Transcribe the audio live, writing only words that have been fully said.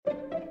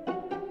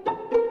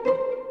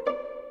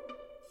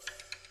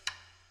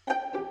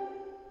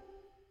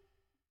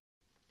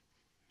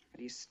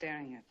he's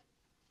staring at.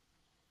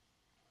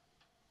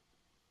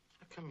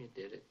 How come you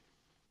did it?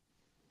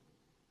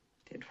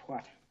 Did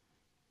what?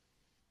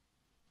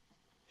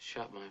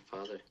 Shot my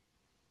father.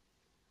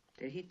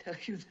 Did he tell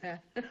you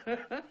that?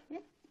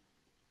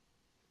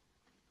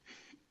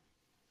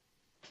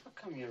 How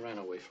come you ran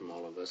away from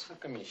all of us? How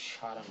come you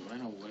shot him, ran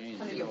away, and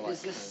None of did your all that kind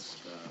of business.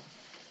 stuff?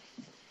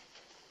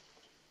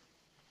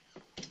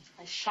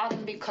 I shot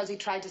him because he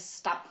tried to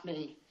stop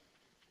me.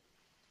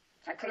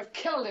 I could have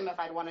killed him if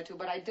I'd wanted to,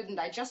 but I didn't.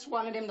 I just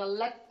wanted him to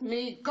let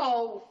me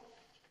go.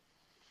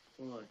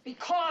 Why?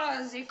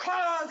 Because he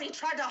tried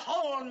to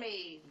hold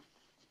me.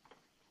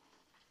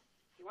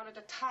 He wanted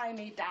to tie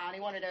me down. He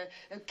wanted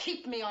to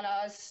keep me on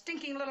a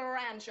stinking little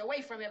ranch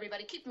away from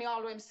everybody, keep me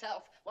all to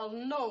himself. Well,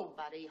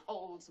 nobody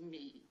holds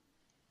me.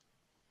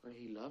 But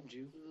he loved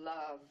you.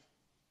 Love.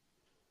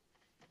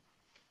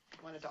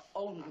 He wanted to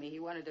own me. He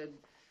wanted to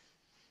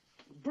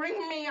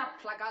bring me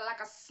up like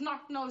a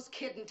snot-nosed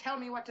kid and tell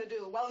me what to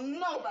do. Well,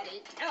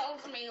 nobody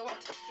tells me what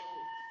to do.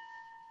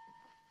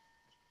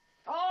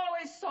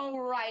 Always so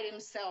right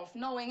himself,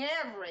 knowing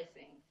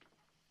everything.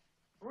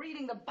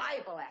 Reading the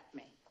Bible at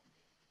me.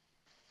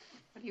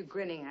 What are you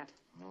grinning at?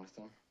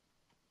 Nothing.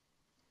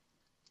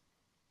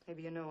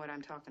 Maybe you know what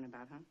I'm talking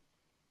about,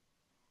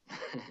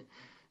 huh?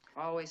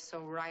 Always so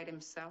right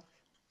himself?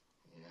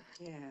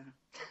 Yeah.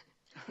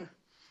 Yeah.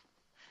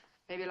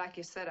 Maybe like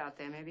you said out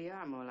there, maybe you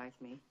are more like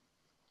me.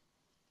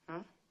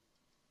 Huh?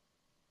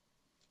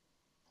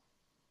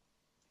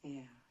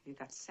 Yeah, you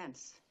got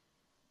sense.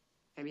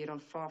 Maybe you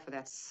don't fall for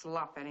that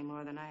slop any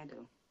more than I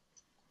do.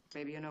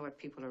 Maybe you know what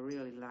people are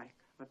really like,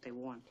 what they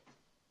want.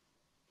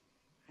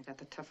 I got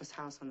the toughest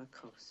house on the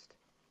coast.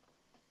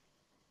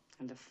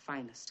 And the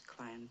finest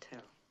clientele.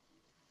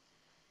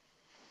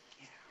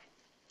 Yeah.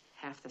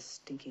 Half the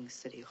stinking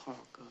city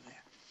hall go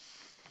there.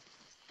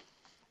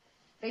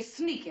 They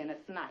sneak in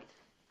at night.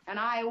 And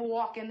I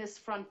walk in this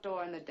front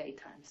door in the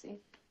daytime, see?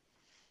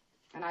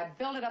 And I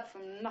build it up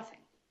from nothing.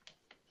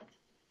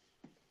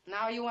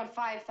 Now you want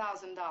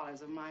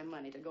 $5,000 of my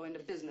money to go into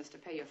business to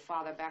pay your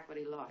father back what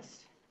he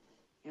lost.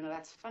 You know,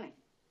 that's funny.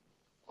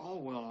 Oh,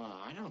 well,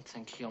 I don't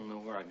think he'll know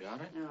where I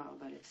got it. No,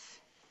 but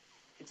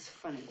it's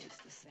funny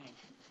just the same.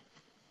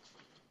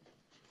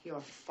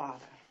 Your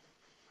father.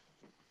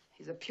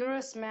 He's the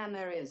purest man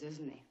there is,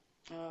 isn't he?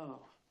 Oh.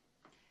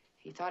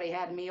 He thought he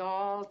had me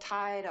all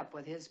tied up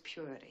with his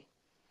purity.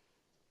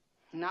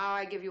 Now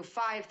I give you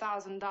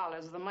 $5,000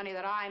 of the money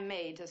that I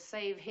made to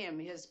save him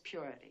his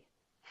purity.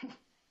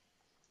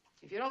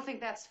 If you don't think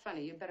that's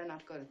funny, you better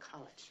not go to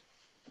college.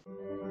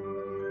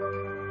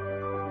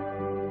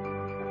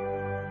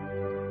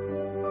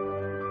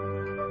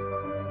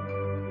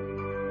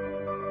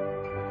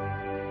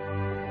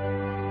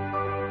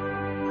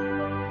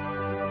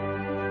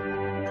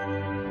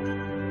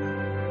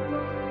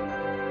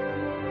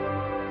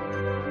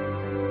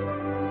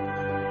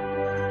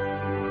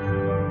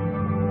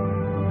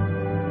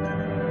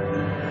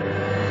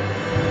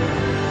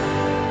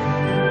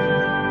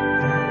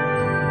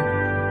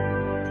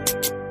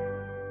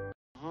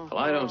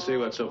 See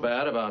what's so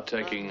bad about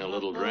taking a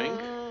little drink?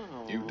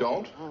 You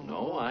don't?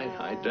 No,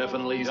 I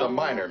definitely He's don't. a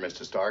minor,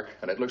 Mr. Stark,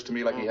 and it looks to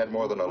me like he had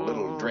more than a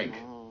little drink.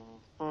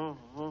 Don't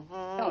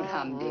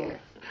hum,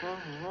 dear.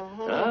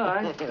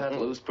 I got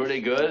loose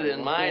pretty good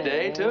in my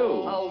day,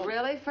 too. Oh,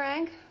 really,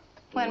 Frank?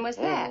 When was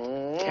that?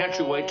 Can't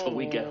you wait till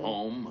we get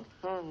home?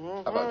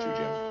 How about you,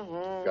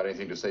 Jim? Got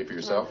anything to say for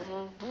yourself?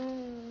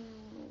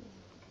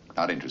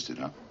 Not interested,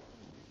 huh?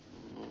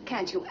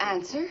 Can't you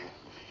answer?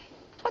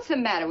 What's the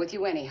matter with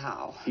you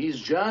anyhow? He's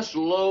just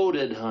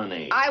loaded,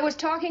 honey. I was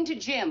talking to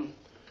Jim.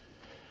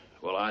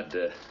 Well, I'd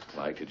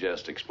like to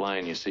just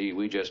explain. You see,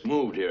 we just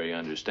moved here, you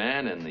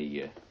understand, and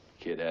the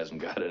kid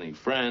hasn't got any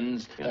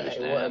friends, you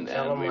understand,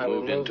 tell and him we why we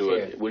moved moved into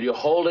here. it. Will you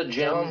hold it,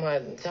 Jim?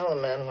 Tell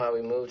him, man, why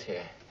we moved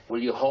here.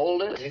 Will you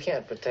hold it? You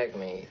can't protect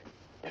me.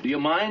 Do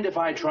you mind if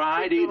I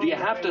try? Do you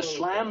have to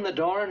slam the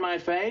door in my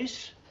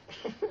face?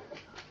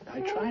 I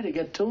try to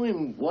get to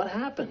him. What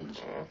happens?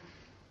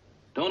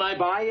 Don't I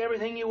buy you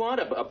everything you want?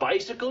 A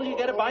bicycle? You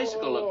get a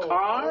bicycle. A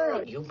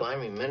car? You buy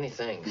me many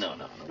things. No.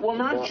 Well,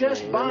 not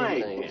just buy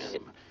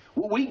him.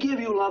 We give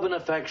you love and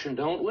affection,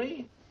 don't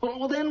we?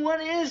 Well, then what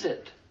is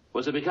it?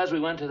 Was it because we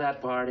went to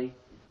that party?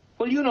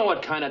 Well, you know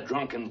what kind of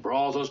drunken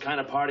brawls those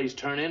kind of parties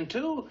turn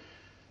into.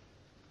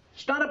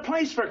 It's not a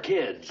place for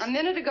kids. A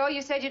minute ago,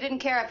 you said you didn't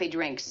care if he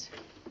drinks.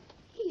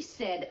 He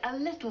said a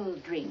little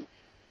drink.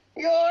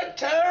 You're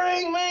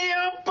tearing me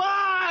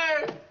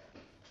apart!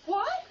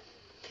 What?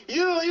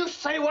 You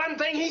say one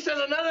thing, he says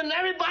another, and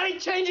everybody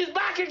changes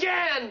back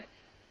again!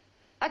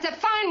 That's a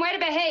fine way to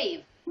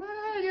behave.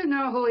 Well, you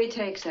know who he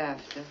takes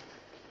after.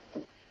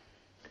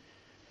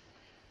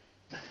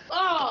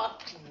 Oh!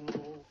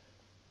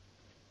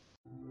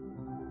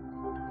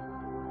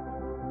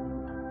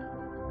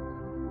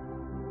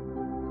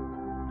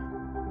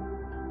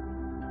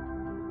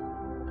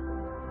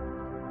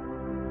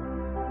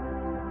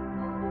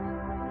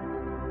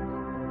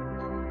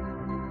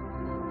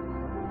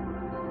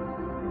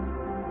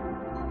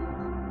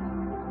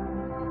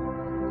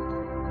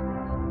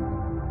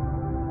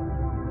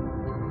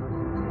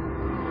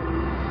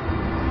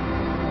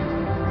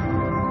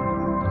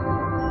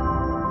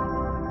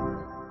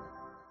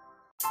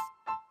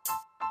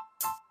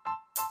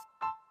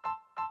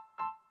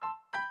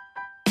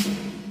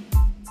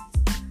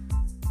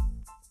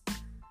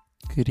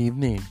 Good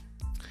evening,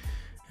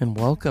 and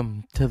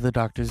welcome to the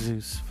Dr.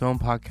 Zeus Film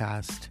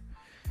Podcast.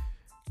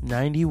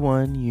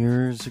 91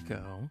 years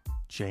ago,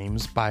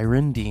 James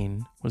Byron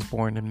Dean was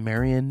born in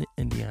Marion,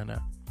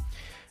 Indiana,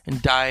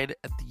 and died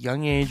at the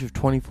young age of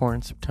 24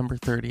 on September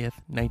 30th,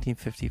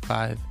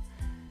 1955,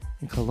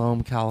 in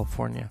Colomb,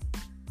 California.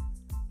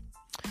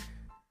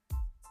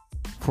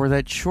 For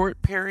that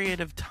short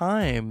period of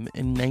time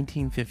in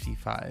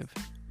 1955,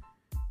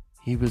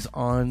 he was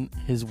on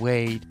his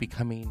way to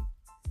becoming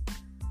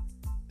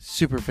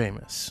super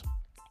famous.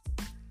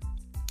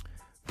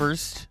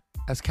 First,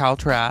 as Cal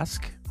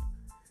Trask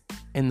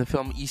in the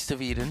film East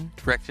of Eden,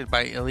 directed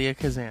by Elia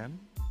Kazan.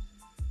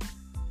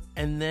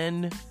 And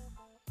then,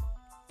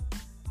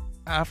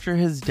 after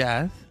his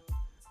death,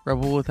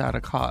 Rebel Without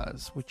a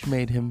Cause, which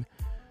made him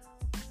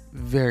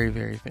very,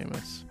 very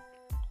famous.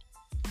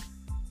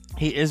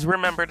 He is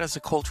remembered as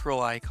a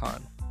cultural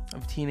icon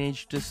of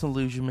teenage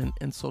disillusionment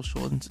and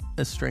social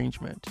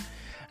estrangement,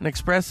 and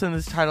expressed in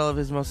this title of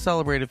his most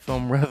celebrated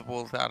film,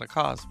 Rebel Without a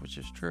Cause, which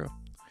is true,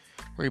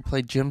 where he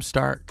played Jim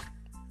Stark.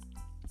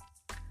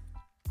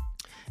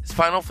 His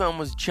final film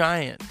was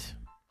Giant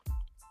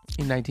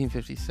in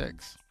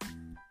 1956.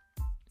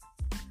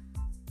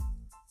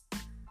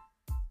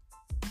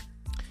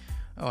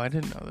 Oh, I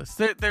didn't know this.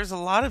 There's a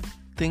lot of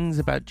things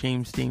about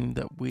James Dean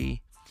that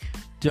we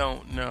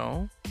don't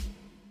know.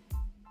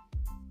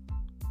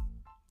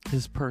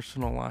 His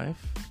personal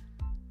life.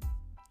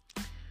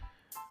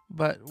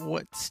 But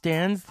what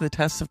stands the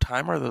test of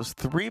time are those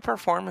three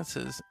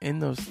performances in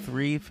those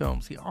three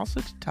films. He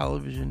also did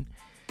television.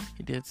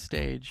 He did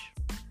stage.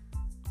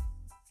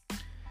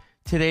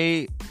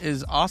 Today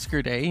is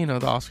Oscar Day. You know,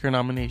 the Oscar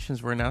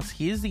nominations were announced.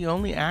 He is the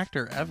only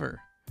actor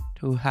ever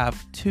to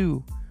have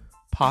two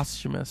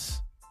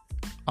posthumous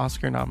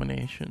Oscar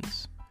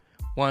nominations.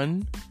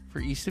 One for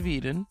East of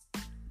Eden,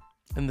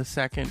 and the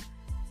second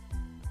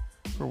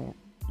for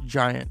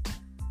Giant.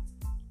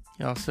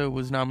 He also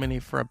was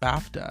nominated for a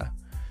BAFTA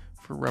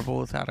for Rebel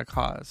Without a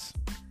Cause.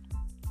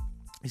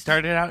 He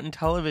started out in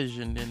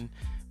television, in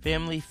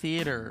family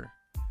theater,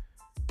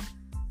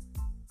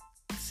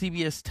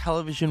 CBS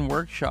Television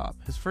Workshop.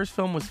 His first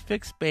film was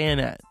Fixed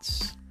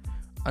Bayonets,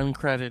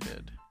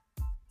 uncredited.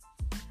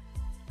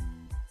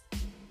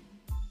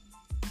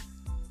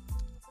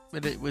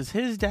 But it was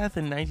his death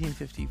in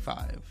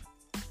 1955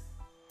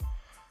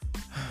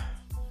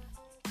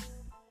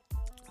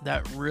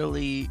 that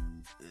really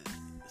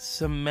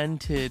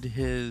cemented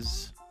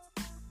his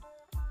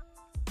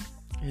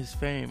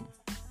fame,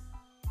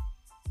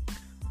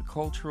 the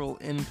cultural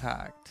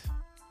impact,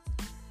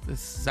 the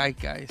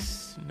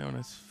zeitgeist known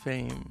as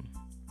fame.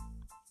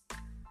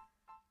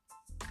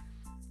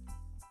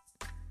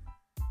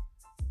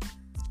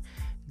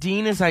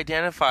 Dean is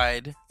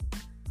identified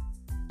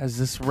as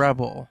this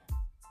rebel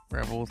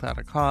without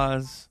a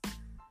cause.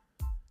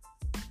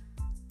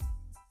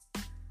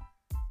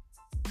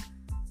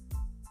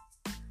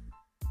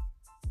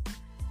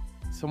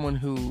 Someone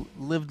who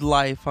lived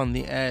life on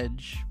the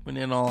edge when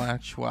in all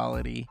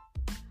actuality,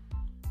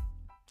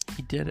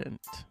 he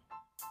didn't.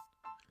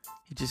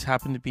 He just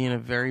happened to be in a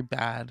very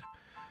bad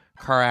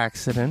car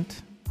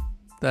accident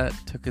that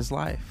took his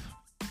life.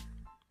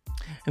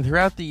 And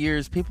throughout the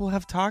years, people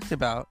have talked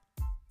about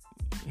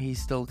he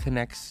still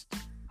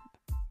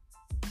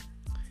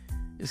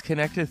is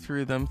connected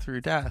through them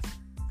through death,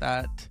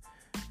 that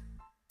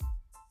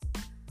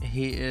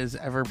he is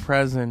ever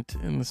present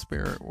in the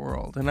spirit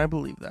world. And I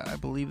believe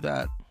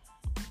that.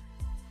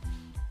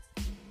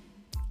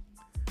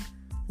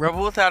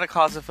 Rebel Without a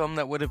Cause, a film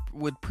that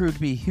would prove to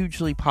be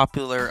hugely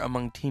popular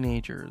among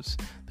teenagers.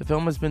 The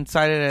film has been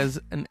cited as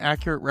an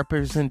accurate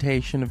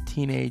representation of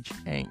teenage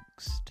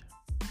angst.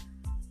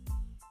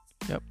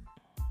 Yep.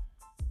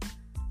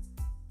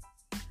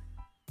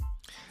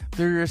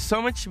 There is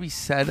so much to be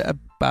said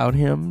about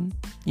him.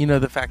 You know,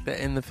 the fact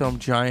that in the film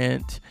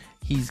Giant,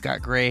 he's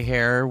got gray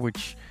hair,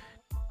 which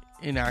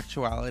in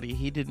actuality,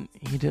 he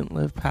didn't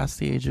live past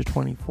the age of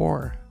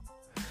 24.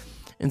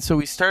 And so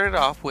we started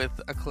off with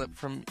a clip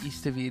from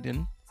East of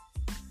Eden,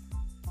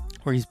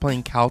 where he's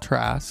playing Cal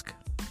Trask.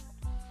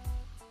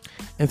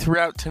 And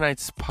throughout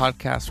tonight's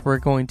podcast, we're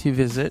going to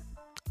visit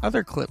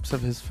other clips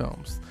of his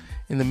films.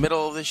 In the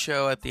middle of the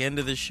show, at the end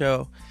of the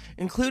show,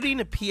 including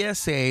a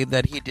PSA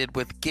that he did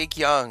with Gig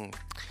Young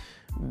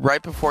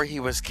right before he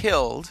was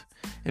killed.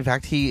 In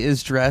fact, he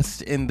is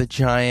dressed in the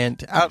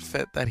Giant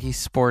outfit that he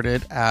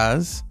sported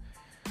as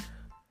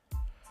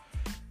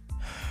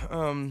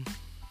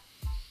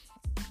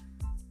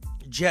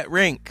Jet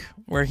Rink,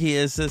 where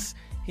he's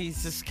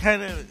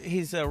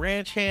a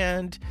ranch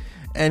hand,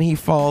 and he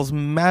falls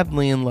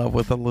madly in love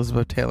with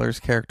Elizabeth Taylor's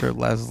character,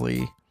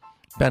 Leslie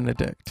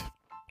Benedict,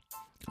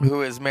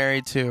 who is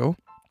married to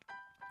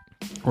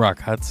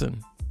Rock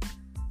Hudson.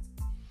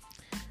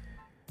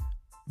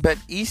 But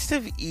East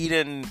of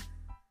Eden,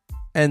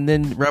 and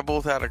then Rebel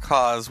Without a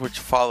Cause, which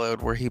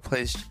followed, where he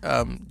plays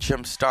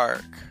Jim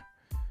Stark.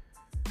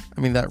 I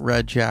mean, that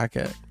red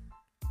jacket.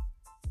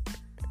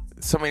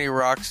 So many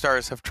rock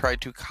stars have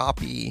tried to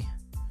copy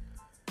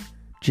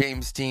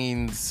James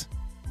Dean's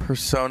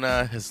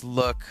persona, his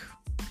look.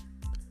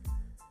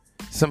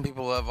 Some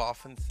people have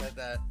often said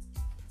that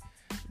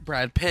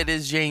Brad Pitt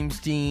is James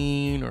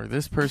Dean, or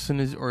this person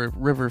is, or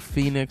River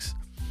Phoenix.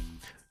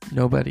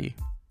 Nobody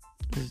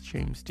is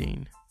James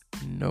Dean.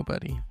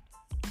 Nobody.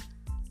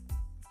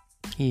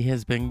 He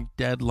has been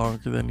dead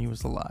longer than he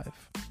was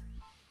alive.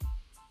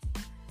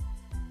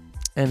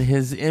 And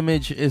his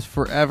image is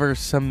forever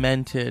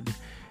cemented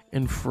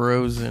and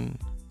frozen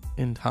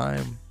in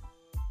time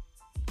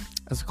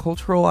as a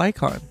cultural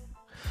icon.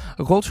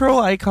 A cultural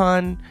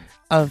icon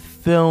of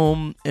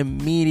film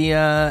and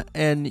media.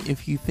 And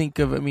if you think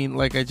of, I mean,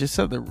 like I just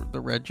said, the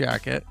Red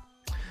Jacket,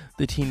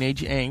 the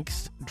teenage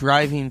angst,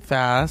 Driving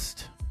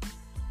Fast.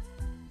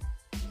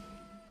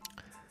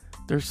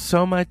 There's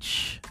so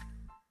much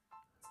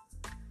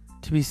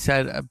to be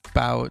said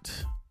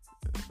about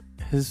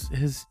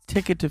his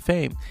ticket to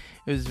fame.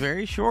 It was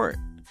very short.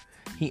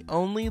 He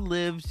only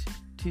lived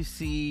to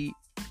see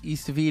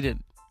East of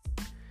Eden.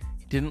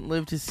 He didn't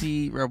live to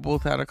see Rebel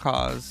Without a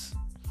Cause.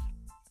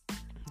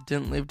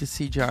 Didn't live to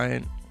see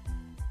Giant.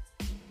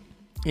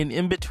 And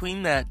in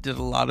between that, did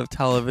a lot of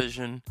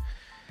television.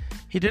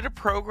 He did a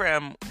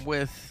program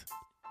with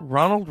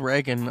Ronald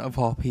Reagan, of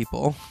all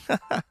people,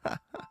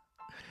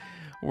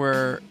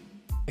 where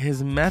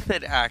his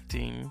method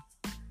acting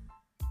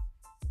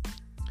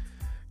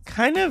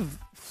kind of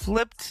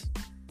flipped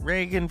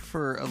Reagan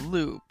for a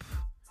loop.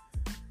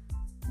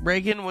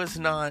 Reagan was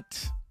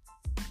not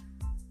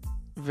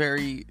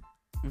very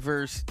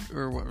versed.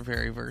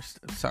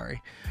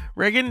 Sorry.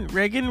 Reagan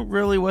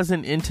really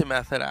wasn't into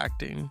method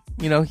acting.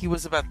 You know, he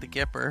was about the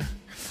Gipper.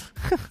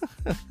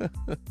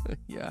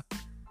 Yeah.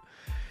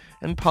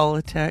 And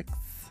politics.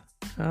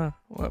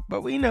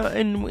 But we know,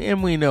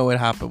 and we know what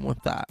happened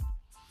with that.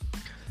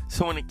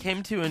 So when it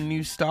came to a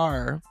new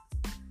star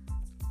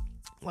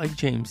like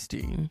James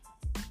Dean,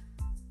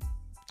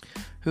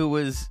 who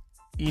was,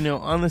 you know,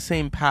 on the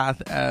same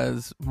path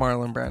as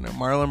Marlon Brando.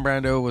 Marlon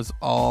Brando was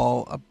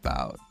all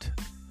about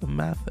the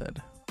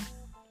method.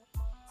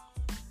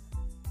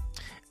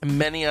 And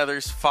many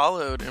others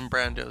followed in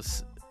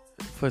Brando's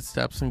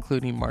footsteps,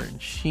 including Martin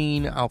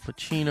Sheen, Al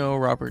Pacino,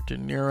 Robert De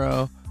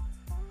Niro,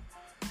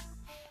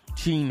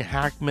 Gene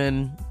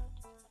Hackman.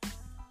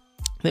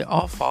 They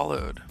all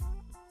followed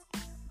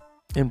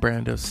in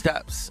Brando's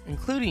steps,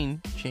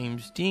 including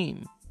James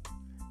Dean.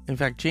 In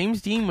fact,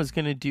 James Dean was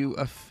going to do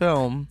a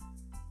film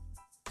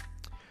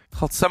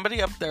called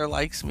Somebody Up There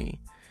Likes Me.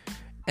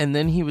 And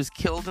then he was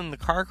killed in the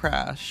car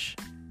crash.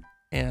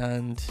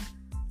 And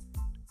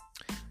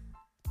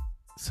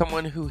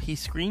someone who he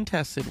screen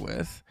tested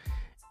with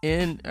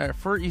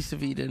for East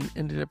of Eden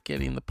ended up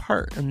getting the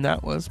part. And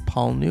that was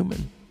Paul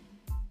Newman.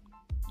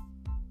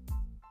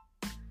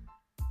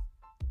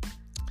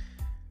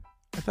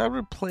 I thought I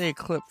would play a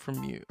clip for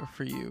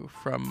you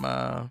from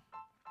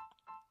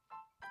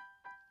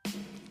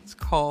it's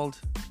called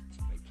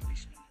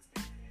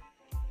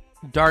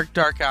Dark,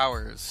 Dark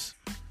Hours.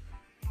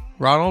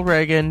 Ronald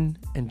Reagan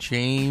and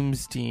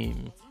James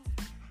Dean.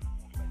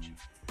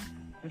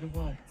 Let her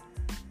what?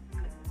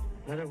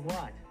 Let her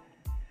what?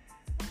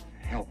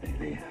 Help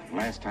me, the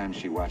last time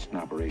she watched an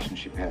operation,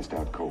 she passed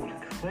out cold.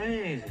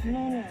 Crazy.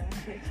 No,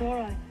 it's all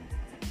right.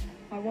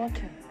 I want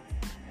to. You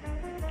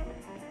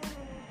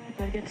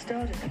better get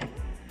started.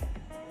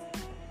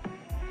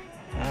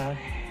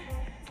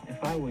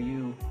 If I were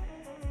you,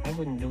 I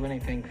wouldn't do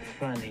anything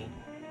funny.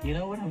 You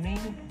know what I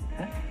mean?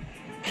 Huh?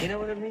 You know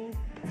what I mean?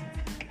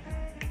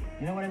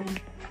 You know what I mean?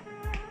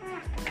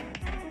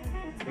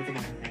 Take it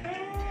out, man.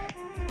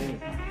 There you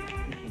go.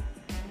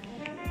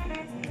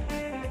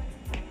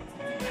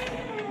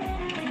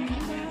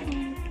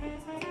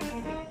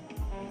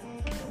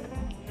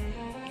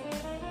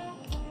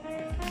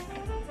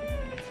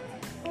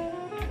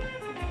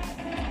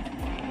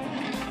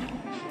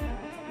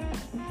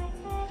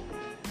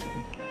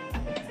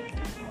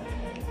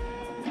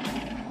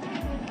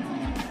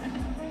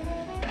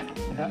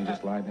 You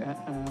just lie there.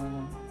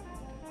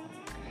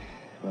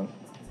 Well,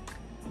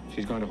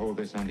 she's going to hold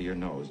this under your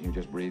nose, and you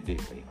just breathe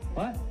deeply.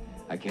 What?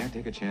 I can't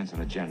take a chance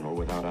on a general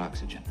without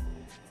oxygen.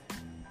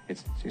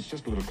 It's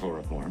just a little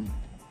chloroform.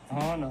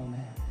 Oh, no,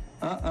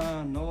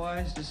 man. No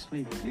eyes to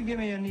sleep. You give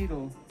me a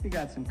needle. You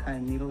got some kind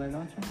of needle there,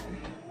 don't you?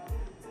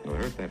 It'll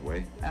hurt that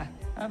way.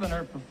 I've been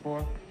hurt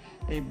before.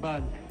 Hey,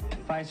 Bud,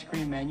 if I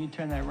scream, man, you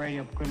turn that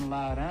radio up good and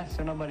loud, huh?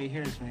 So nobody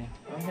hears me.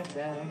 I get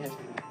that, I get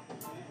that.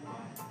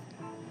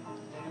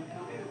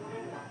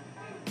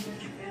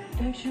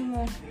 Don't you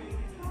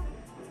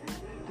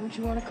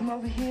want to come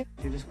over here?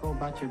 You just go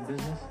about your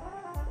business.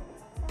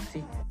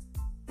 See?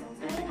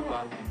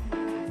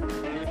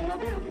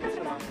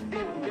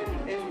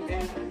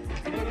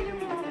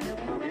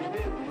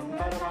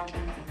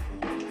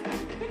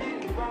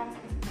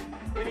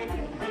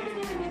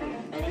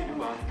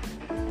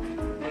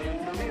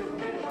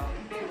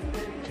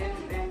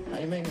 How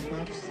you making,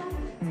 Pops?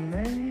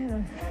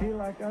 Man, I feel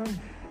like I'm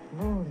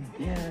floating.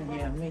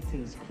 Yeah, me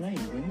too. It's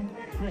crazy, isn't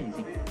it?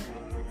 Crazy.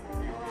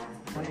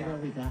 How's it gonna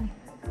be done?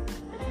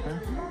 Huh?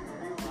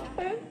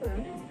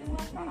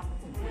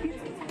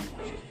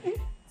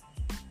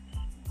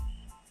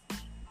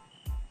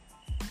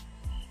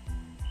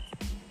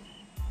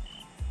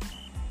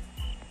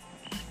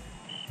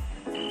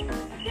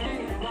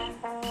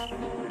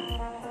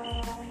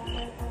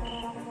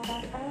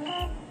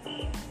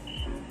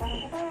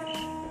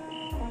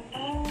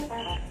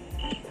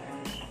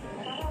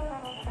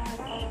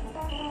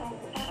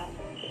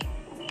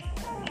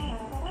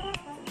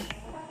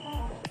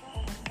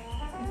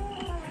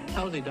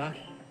 How old is he, Doc?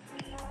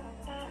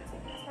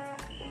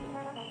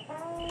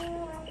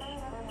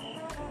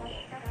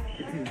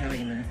 How are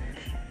you, man?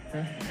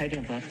 Huh? How you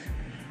doing, Pops?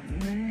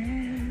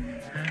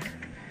 Huh?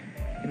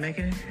 You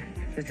making it?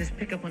 Just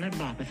pick up on that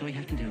bop. That's all you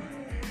have to do.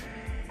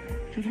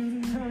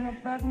 Turn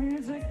up that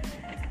music.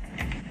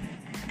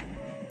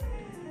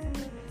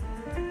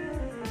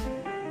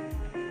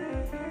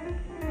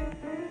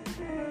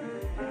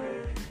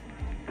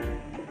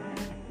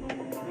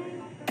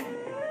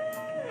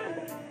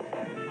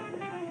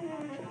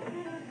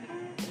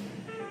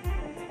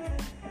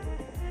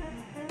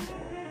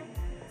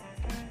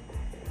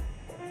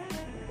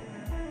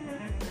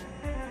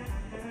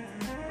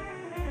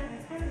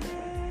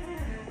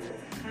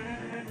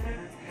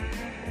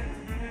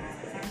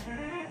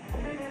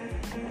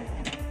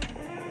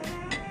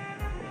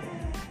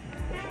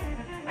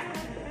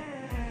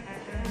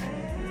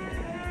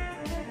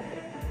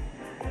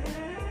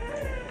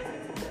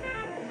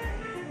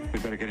 We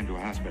better get him to a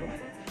hospital.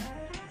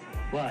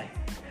 Why?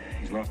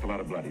 He's lost a lot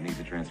of blood. He needs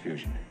a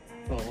transfusion.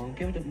 Well,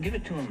 give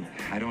it to him.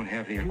 I don't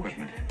have the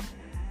equipment.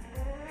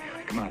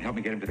 Come on, help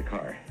me get him to the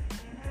car.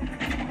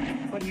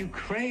 What, are you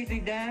crazy,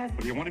 Dad?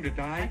 Well, do you want him to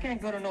die? I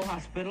can't go to no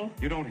hospital.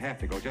 You don't have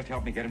to go. Just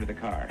help me get him to the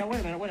car. Now,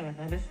 wait a minute.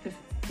 Now, let's just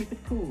keep it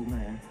cool,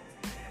 man.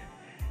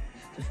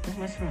 Just don't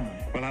mess around.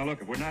 Well, now,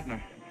 look, if we're not in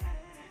a...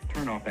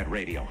 Turn off that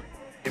radio.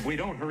 If we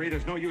don't hurry,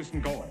 there's no use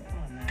in going. Come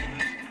on, man.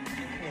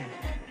 Hey,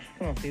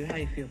 come on, Pee-wee. How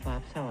you feel,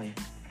 Pops? How are you?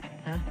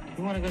 Huh?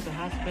 You want to go to the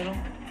hospital?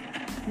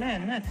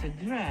 Man, that's a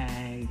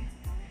drag.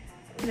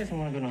 He doesn't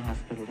want to go to the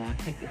hospital, Doc.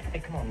 Hey,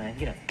 come on, man.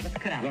 Get up. Let's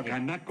cut out. Look, here.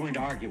 I'm not going to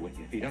argue with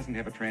you. If he doesn't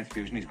have a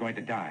transfusion, he's going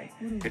to die.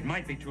 It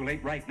might be too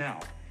late right now.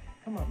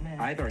 Come on, man.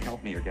 Either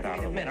help me or get out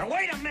of the way.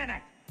 Wait a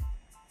minute!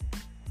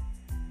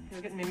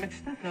 You're getting me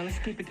mixed up. Now, let's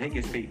keep it Take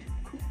his feet.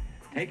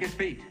 Take his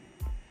feet.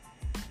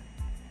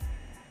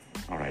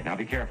 All right, now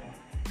be careful.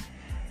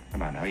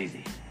 Come on, now,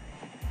 easy.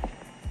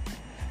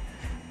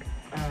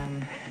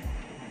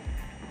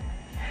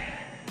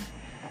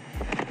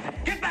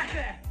 Get back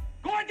there!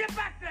 Go on, get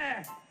back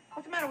there!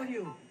 What's the matter with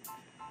you?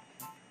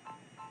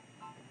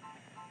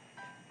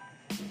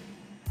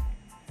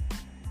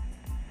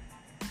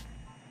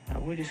 Now,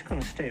 we're just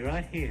gonna stay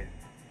right here.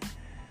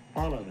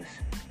 All of us.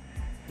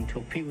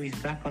 Until Pee-wee's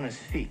back on his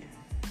feet.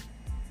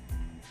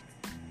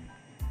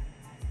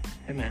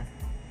 Hey, man.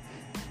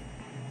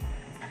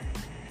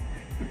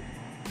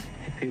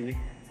 Hey, Pee-wee.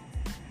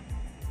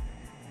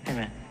 Hey,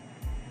 man.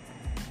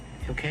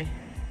 You okay?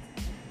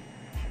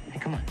 Hey,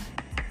 come on.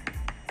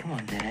 Come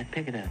on, Dad.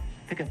 Pick it up.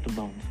 Pick up the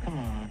bones. Come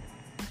on.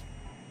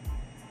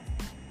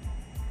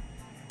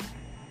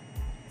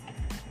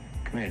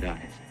 Come here, Doc.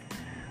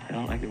 I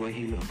don't like the way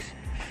he looks.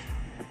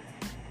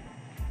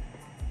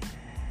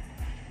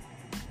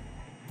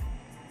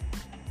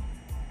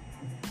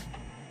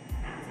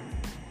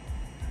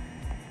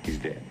 He's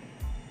dead.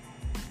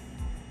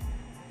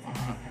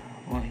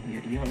 Well,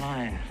 you're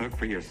lying. Look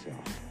for yourself.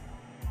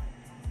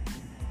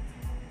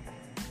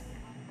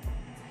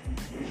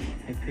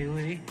 Hey,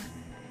 Pee-wee.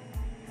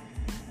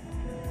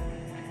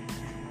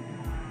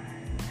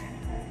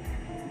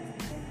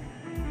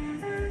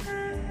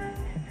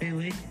 Hey,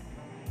 Pee-wee.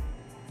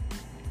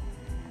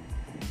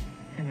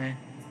 Hey, man.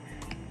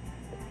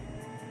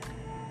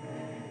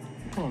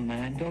 Come on,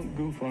 man. Don't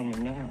goof on me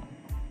now.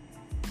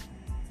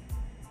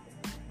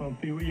 Oh,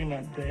 Pee-wee, you're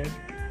not dead.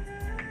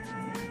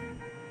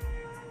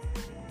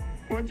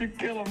 What'd you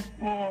kill him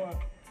for?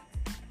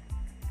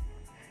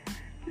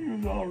 He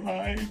was all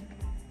right.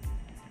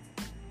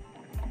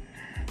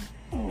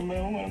 Oh,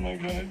 man, what am I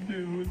gonna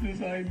do with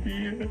this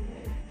idea?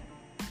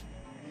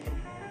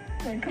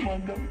 Man, come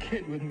on, don't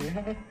kid with me,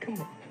 huh?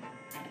 Come on.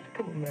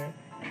 Come on, man.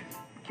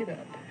 Get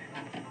up.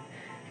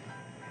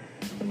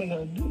 What am I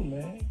gonna do,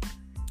 man?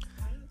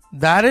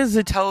 That is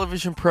a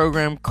television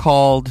program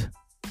called,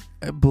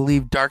 I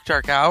believe, Dark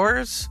Dark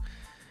Hours.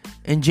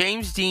 And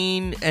James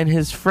Dean and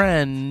his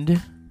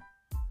friend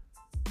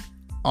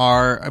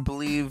are, I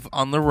believe,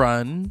 on the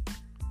run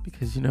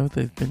because, you know,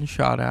 they've been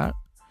shot at.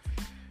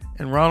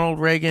 And Ronald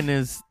Reagan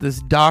is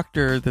this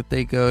doctor that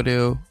they go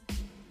to.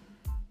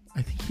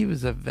 I think he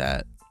was a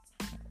vet.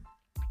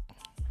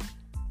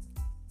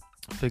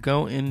 They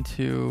go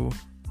into...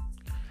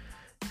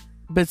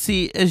 But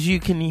see, as you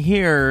can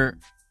hear,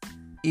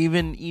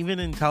 even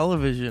in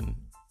television,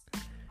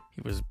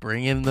 he was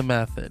bringing the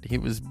method. He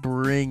was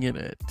bringing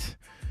it.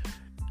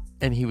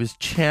 And he was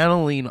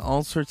channeling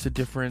all sorts of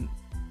different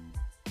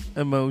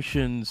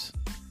emotions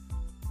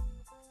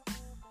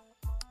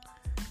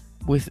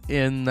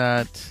within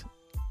that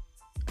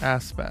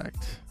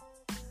aspect.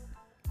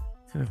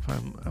 And if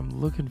I'm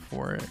looking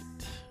for it,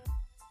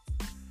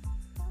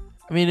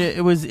 I mean,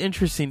 it was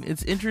interesting.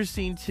 It's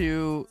interesting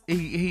to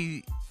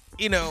he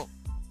you know,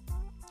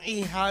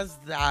 he has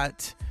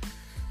that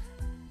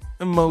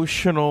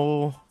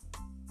emotional.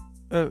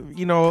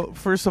 You know,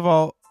 first of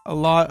all, a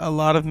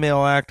lot of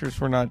male actors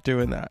were not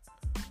doing that.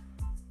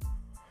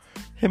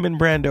 Him and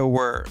Brando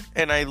were,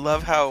 and I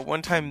love how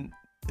one time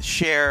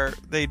Cher,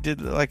 they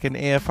did like an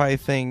AFI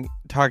thing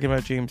talking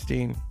about James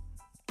Dean,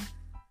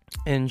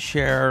 and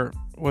Cher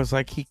was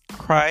like he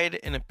cried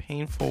in a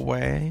painful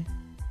way,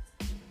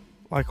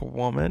 like a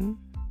woman,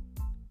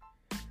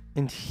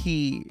 and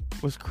he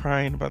was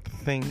crying about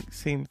the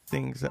same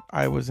things that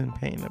I was in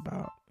pain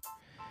about.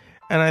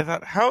 And I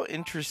thought, how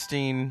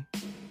interesting.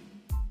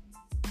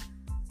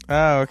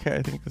 Oh, okay,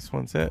 I think this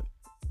one's it.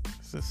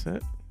 Is this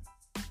it?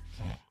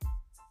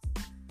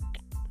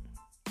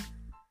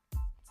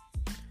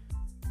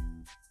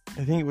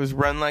 I think it was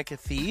Run Like a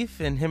Thief,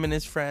 and him and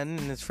his friend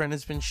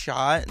has been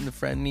shot, and the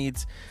friend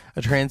needs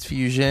a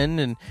transfusion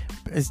and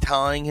is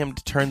telling him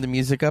to turn the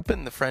music up,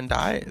 and the friend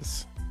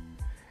dies.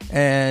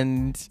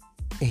 And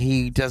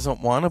he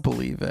doesn't want to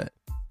believe it.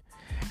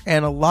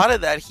 And a lot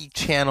of that he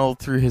channeled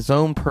through his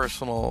own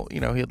personal, he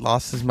had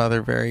lost his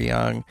mother very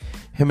young.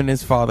 Him and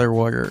his father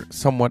were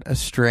somewhat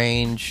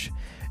estranged.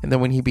 And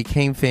then when he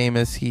became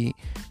famous, he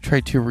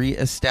tried to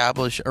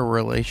reestablish a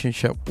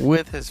relationship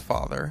with his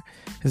father.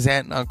 His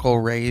aunt and uncle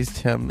raised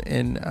him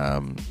in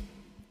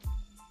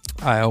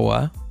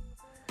Iowa.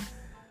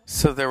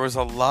 So there was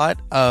a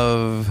lot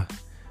of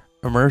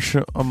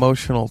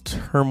emotional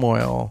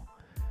turmoil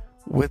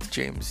with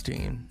James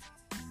Dean.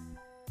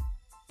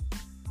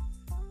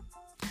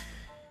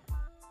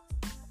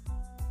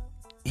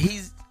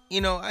 He's,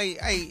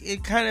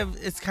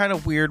 it's kind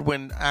of weird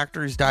when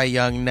actors die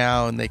young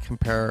now and they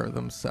compare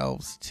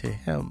themselves to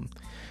him.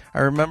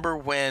 I remember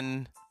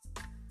when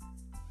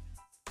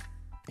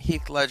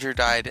Heath Ledger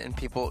died and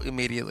people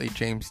immediately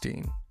James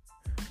Dean.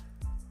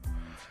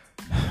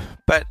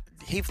 But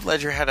Heath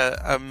Ledger had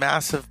a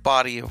massive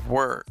body of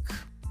work.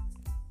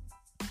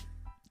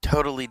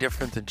 Totally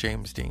different than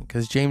James Dean,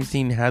 because James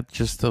Dean had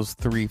just those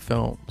 3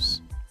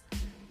 films.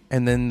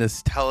 And then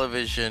this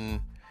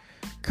television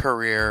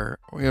career.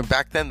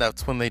 Back then,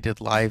 that's when they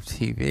did live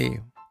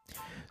TV.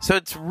 So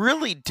it's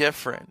really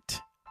different.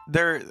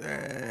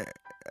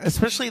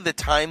 Especially the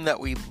time that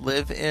we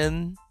live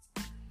in,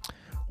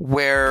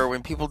 where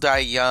when people die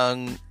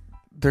young,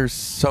 there's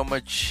so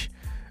much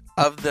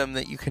of them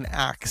that you can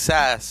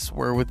access,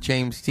 where with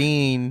James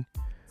Dean,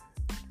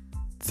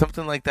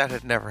 something like that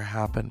had never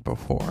happened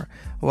before.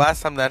 The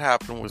last time that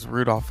happened was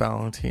Rudolph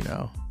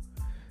Valentino,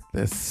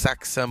 this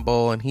sex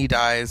symbol, and he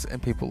dies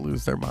and people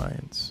lose their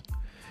minds.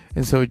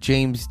 And so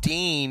James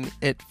Dean,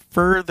 it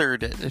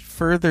furthered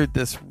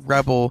this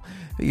rebel.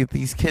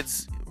 These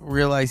kids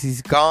realize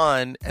he's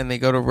gone, and they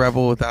go to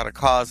Rebel Without a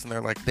Cause, and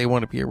they're like, they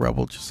want to be a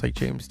rebel just like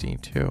James Dean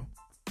too.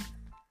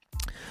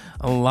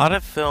 A lot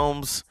of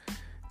films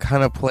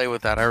kind of play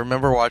with that. I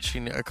remember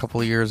watching a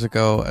couple of years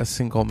ago A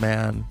Single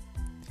Man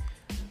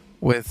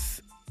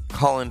with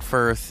Colin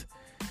Firth,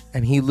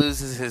 and he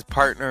loses his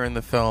partner in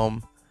the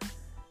film,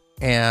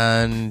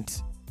 and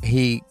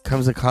he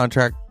comes in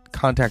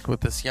contact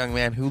with this young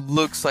man who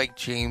looks like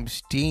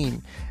James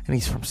Dean, and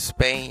he's from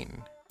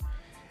Spain,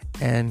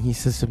 and he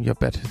says to him, "You're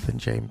better than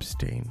James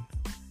Dean,"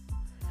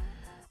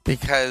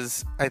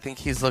 because I think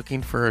he's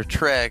looking for a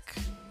trick,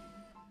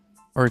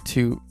 or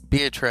to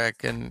be a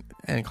trick, and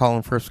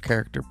Colin Firth's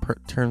character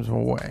turns him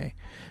away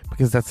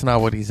because that's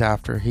not what he's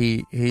after.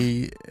 He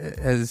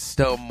is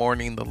still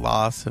mourning the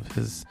loss of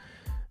his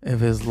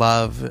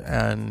love,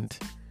 and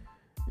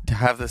to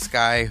have this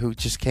guy who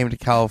just came to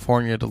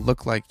California to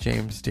look like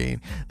James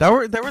Dean. There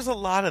was a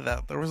lot of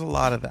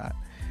that.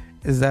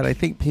 Is that I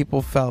think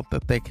people felt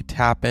that they could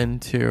tap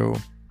into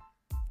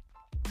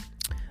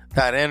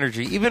that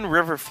energy. Even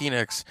River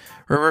Phoenix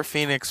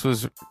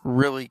was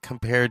really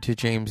compared to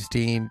James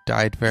Dean,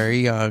 died very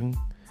young,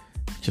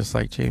 just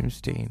like James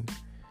Dean.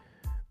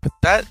 But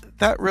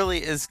that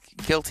really is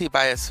guilty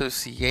by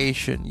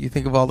association. You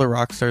think of all the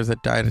rock stars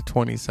that died at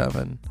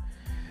 27.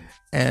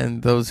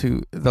 And those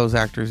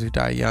actors who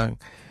die young.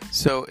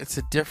 So it's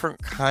a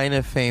different kind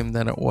of fame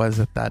than it was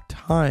at that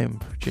time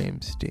for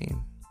James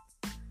Dean.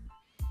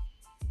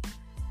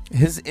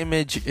 His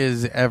image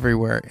is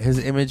everywhere. His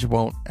image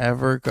won't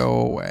ever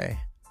go away.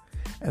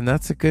 And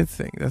that's a good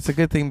thing. That's a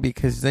good thing,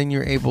 because then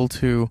you're able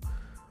to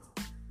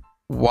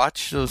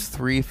watch those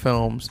 3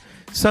 films.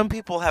 Some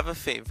people have a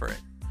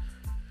favorite.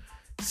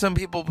 Some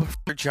people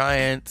prefer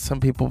Giant. Some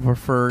people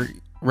prefer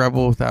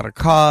Rebel Without a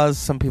Cause.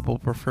 Some people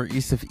prefer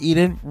East of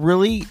Eden.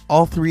 Really,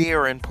 all 3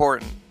 are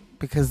important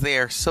because they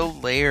are so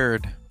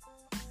layered.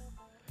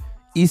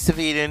 East of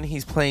Eden,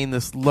 he's playing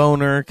this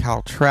loner,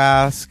 Cal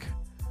Trask,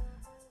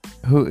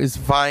 who is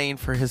vying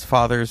for his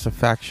father's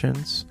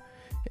affections,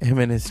 him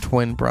and his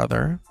twin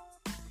brother.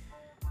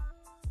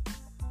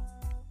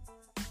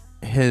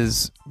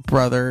 His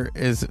brother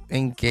is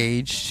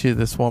engaged to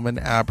this woman,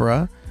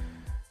 Abra,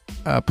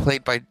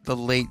 played by the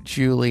late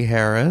Julie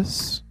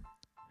Harris.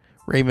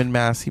 Raymond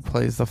Massey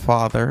plays the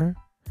father.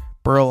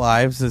 Burl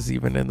Ives is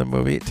even in the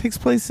movie. It takes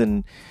place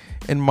in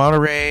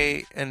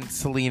Monterey and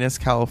Salinas,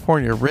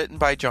 California, written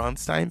by John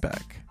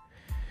Steinbeck.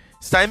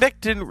 Steinbeck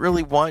didn't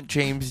really want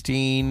James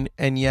Dean,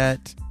 and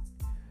yet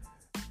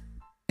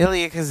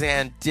Elia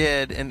Kazan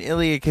did, and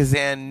Elia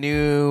Kazan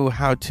knew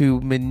how to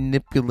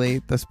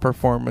manipulate this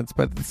performance,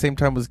 but at the same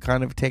time was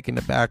kind of taken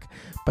aback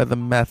by the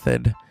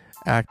method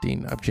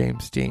acting of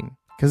James Dean.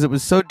 because it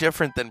was so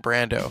different than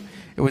Brando.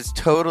 It was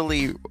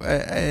totally,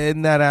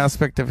 in that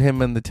aspect of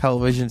him in the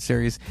television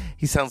series,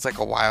 he sounds like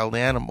a wild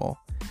animal.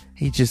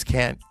 He just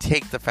can't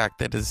take the fact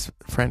that his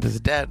friend is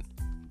dead.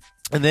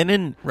 And then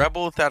in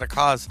Rebel Without a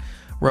Cause,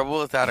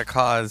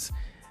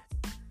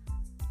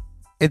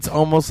 it's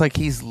almost like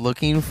he's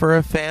looking for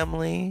a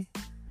family.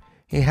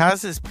 He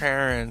has his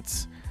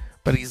parents,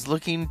 but he's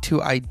looking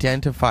to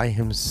identify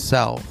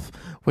himself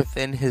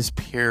within his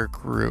peer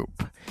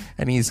group.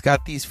 And he's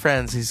got these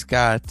friends. He's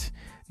got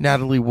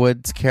Natalie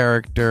Wood's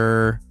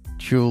character,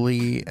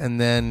 Julie,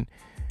 and then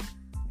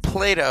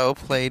Plato,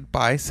 played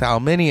by Sal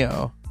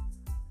Mineo,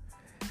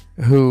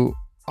 who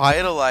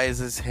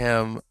idolizes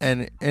him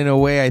and in a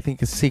way I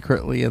think is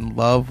secretly in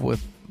love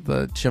with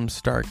the Jim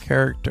Stark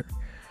character.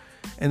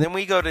 And then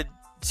we go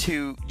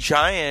to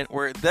Giant,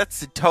 where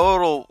that's a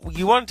total,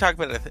 you want to talk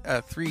about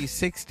a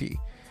 360,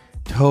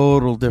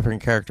 total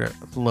different character.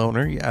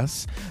 Loner,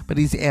 yes, but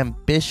he's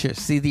ambitious.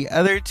 See, the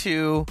other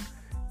two,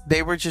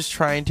 they were just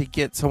trying to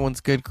get someone's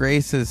good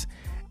graces,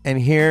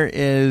 and here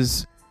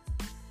is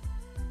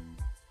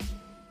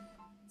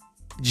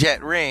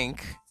Jet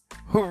Rink,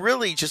 who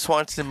really just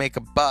wants to make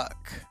a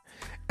buck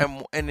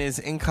and is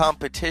in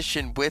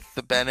competition with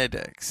the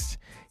Benedicts.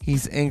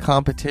 He's in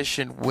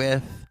competition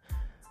with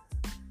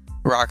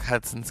Rock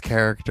Hudson's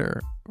character,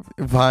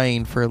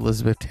 vying for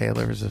Elizabeth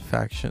Taylor's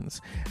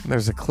affections. And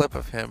there's a clip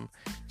of him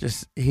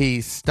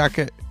he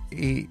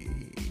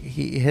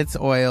hits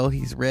oil,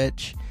 he's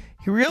rich,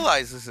 he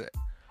realizes it,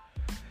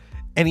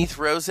 and he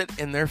throws it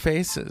in their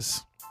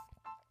faces.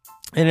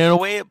 And in a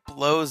way it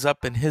blows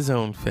up in his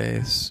own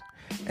face.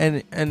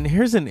 And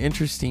here's an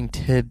interesting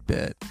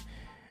tidbit.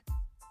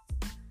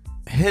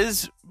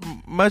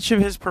 Much of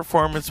his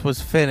performance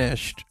was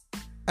finished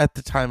at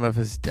the time of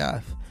his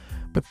death,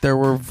 but there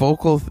were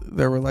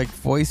like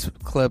voice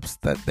clips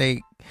that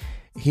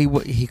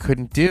he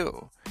couldn't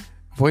do,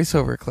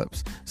 voiceover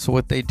clips. So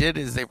what they did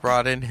is they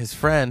brought in his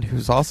friend,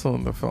 who's also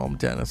in the film,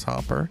 Dennis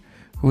Hopper,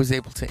 who was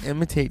able to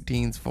imitate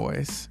Dean's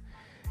voice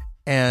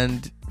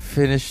and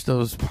finish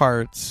those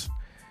parts.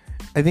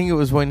 I think it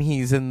was when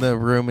he's in the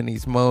room and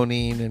he's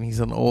moaning and he's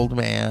an old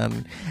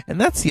man.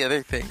 And that's the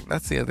other thing.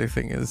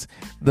 Is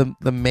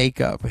the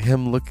makeup.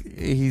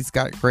 He's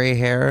got gray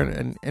hair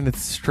and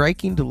it's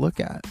striking to look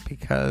at,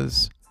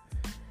 because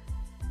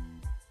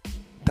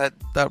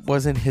that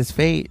wasn't his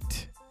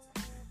fate.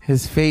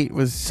 His fate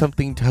was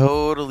something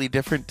totally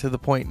different, to the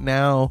point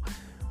now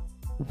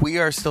we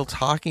are still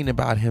talking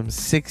about him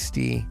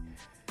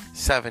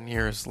 67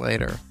 years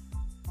later.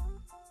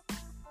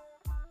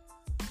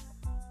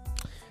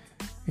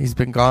 He's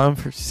been gone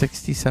for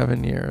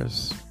 67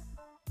 years.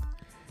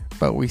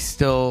 But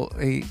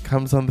he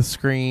comes on the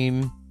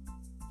screen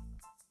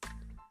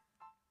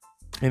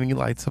and he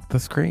lights up the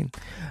screen.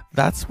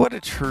 That's what a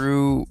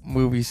true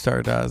movie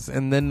star does.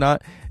 And then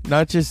not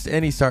just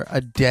any star,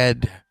 a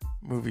dead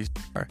movie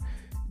star.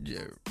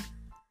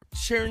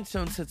 Sharon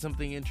Stone said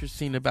something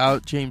interesting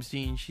about James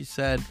Dean. She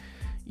said,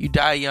 "You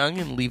die young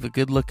and leave a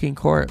good-looking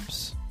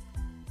corpse."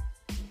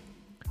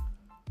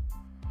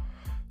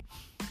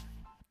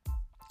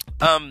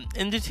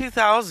 In the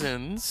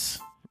 2000s,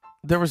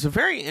 there was a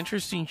very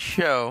interesting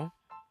show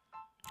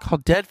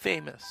called Dead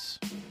Famous.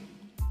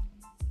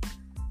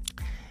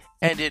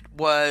 And it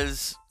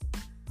was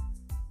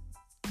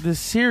this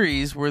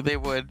series where they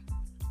would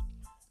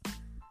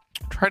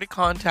try to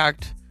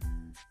contact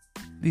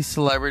these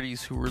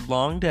celebrities who were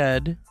long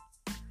dead.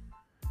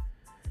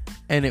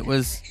 And it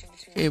was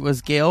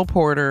Gail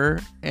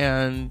Porter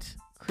and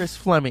Chris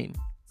Fleming.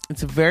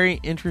 It's a very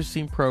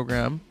interesting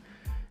program.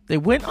 They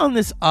went on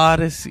this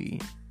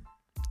odyssey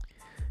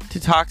to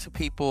talk to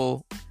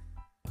people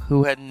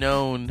who had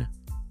known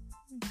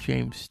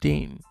James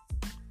Dean.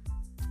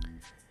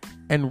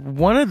 And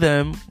one of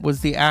them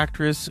was the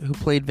actress who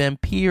played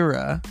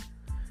Vampira,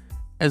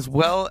 as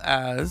well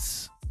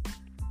as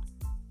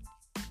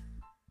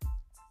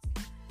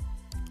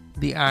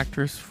the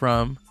actress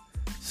from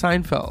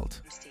Seinfeld.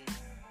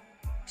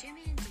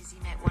 Jimmy and Dizzy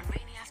met one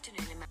rainy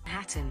afternoon in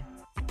Manhattan.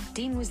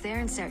 Dean was there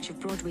in search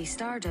of Broadway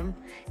stardom.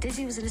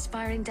 Dizzy was an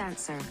aspiring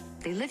dancer.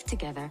 They lived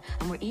together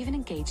and were even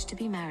engaged to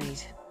be married.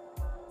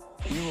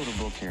 You wrote a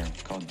book here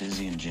called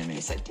Dizzy and Jimmy.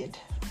 Yes, I did.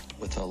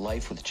 With a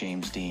life with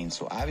James Dean,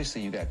 so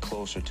obviously you got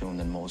closer to him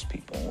than most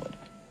people would.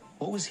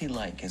 What was he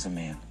like as a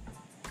man?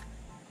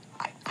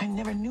 I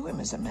never knew him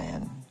as a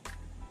man.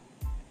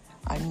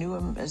 I knew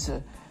him as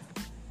a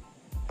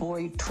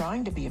boy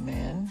trying to be a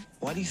man.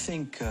 Why do you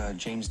think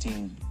James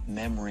Dean's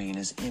memory and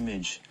his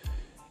image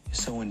is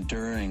so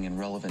enduring and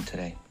relevant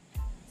today?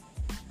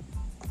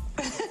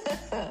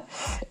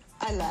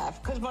 I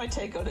laugh because my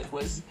take on it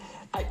was,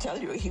 I tell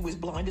you, he was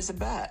blind as a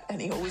bat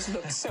and he always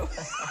looked so...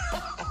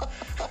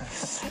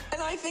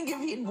 And I think if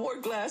he had wore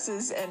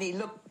glasses and he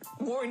looked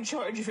more in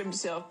charge of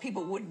himself,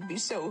 people wouldn't be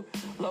so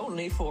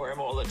lonely for him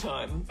all the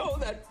time. Oh,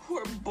 that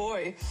poor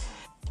boy.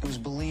 It was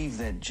believed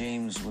that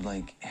James would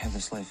have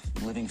this life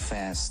living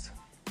fast,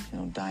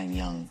 dying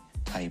young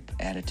type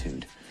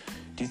attitude.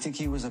 Do you think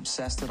he was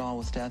obsessed at all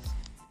with death?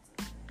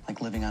 Like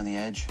living on the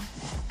edge?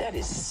 That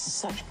is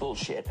such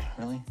bullshit.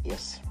 Really?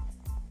 Yes.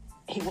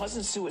 He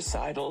wasn't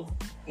suicidal,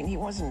 and he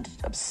wasn't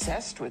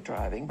obsessed with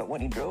driving, but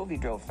when he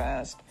drove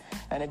fast.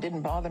 And it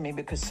didn't bother me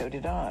because so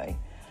did I.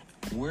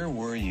 Where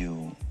were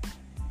you,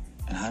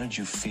 and how did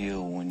you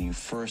feel when you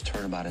first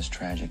heard about his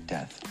tragic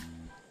death?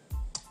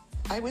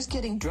 I was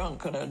getting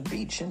drunk on a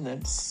beach in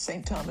the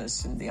St.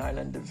 Thomas in the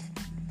island of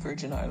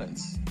Virgin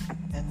Islands.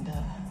 And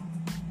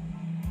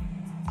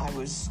I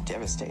was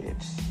devastated.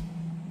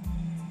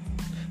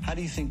 How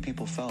do you think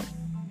people felt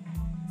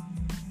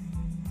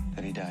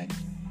that he died?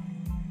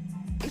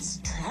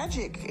 It's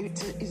tragic.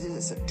 It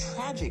is a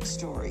tragic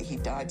story. He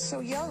died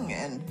so young,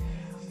 and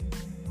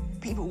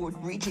people were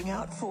reaching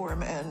out for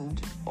him,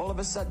 and all of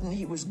a sudden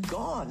he was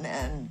gone,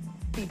 and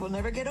people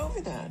never get over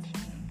that.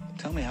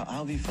 Tell me, how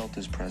have you felt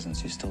his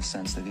presence? You still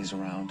sense that he's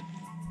around?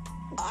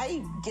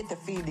 I get the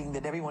feeling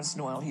that every once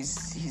in a while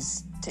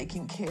he's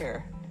taking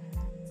care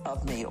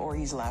of me, or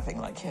he's laughing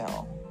like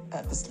hell.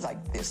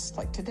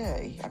 Like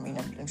today. I mean,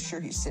 I'm sure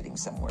he's sitting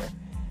somewhere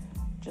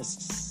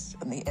just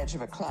on the edge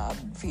of a cloud,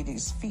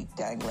 his feet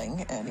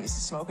dangling, and he's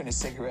smoking a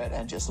cigarette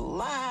and just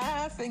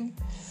laughing.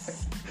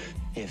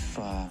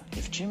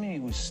 If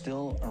Jimmy was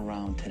still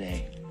around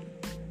today,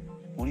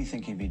 what do you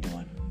think he'd be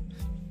doing?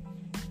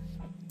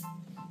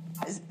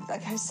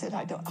 Like I said,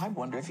 I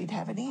wonder if he'd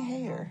have any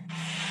hair.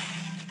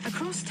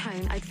 Across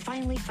town, I'd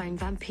finally found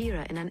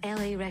Vampira in an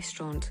LA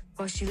restaurant.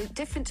 While she looked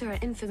different to her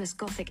infamous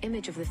gothic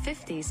image of the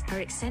 50s,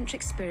 her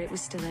eccentric spirit was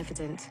still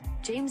evident.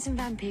 James and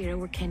Vampira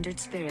were kindred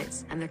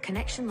spirits, and their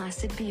connection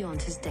lasted beyond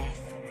his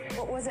death.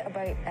 What was it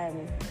about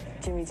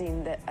Jimmy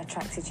Dean that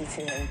attracted you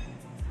to him?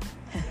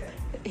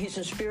 He's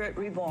a spirit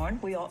reborn.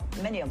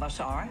 Many of us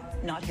are,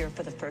 not here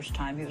for the first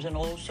time. He was an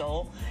old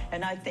soul,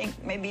 and I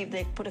think maybe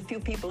they put a few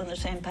people in the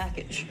same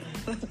package,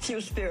 a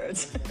few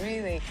spirits.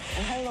 Really?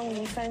 And how long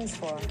were you friends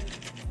for?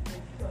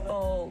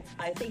 Oh,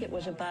 I think it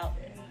was about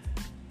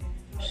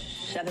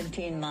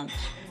 17 months.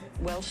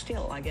 Well,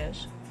 still, I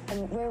guess.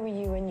 And where were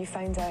you when you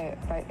found out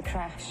about the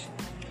crash?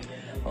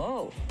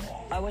 Oh,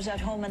 I was at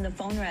home and the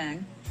phone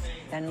rang,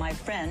 and my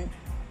friend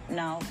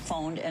now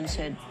phoned and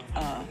said,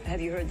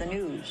 have you heard the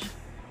news?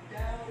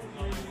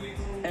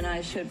 And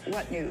I said,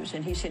 what news?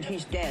 And he said,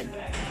 he's dead.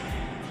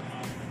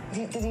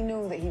 Did he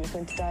know that he was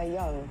going to die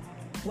young?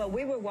 Well,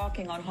 we were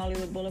walking on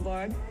Hollywood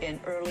Boulevard in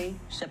early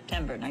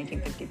September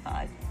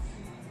 1955.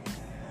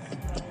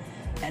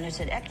 And it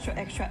said, extra,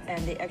 extra,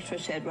 and the extra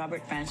said,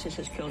 Robert Francis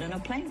is killed in a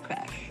plane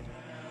crash.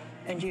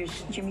 And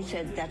Jimmy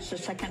said, that's the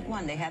second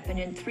one. They happen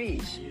in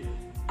threes.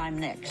 I'm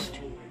next.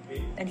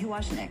 And he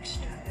was next.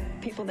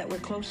 People that were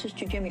closest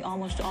to Jimmy,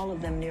 almost all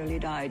of them nearly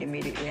died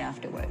immediately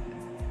afterward.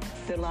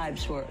 Their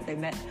lives they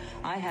met.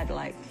 I had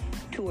like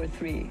 2 or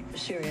 3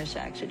 serious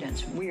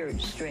accidents,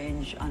 weird,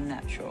 strange,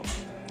 unnatural.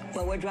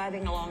 Well, we're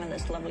driving along on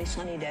this lovely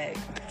sunny day,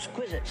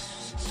 exquisite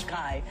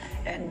sky,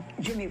 and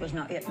Jimmy was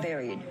not yet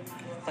buried,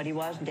 but he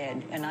was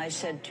dead. And I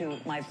said to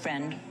my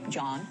friend,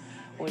 John,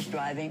 who was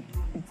driving,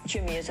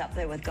 Jimmy is up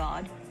there with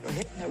God. We're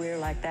hitting the rear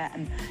like that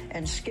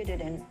and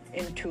skidded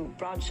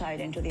broadside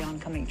into the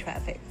oncoming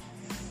traffic.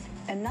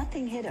 And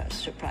nothing hit us,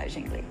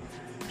 surprisingly.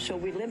 So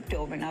we limped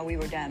over. Now we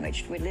were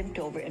damaged. We limped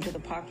over into the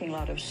parking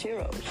lot of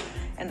Ciro's,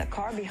 and the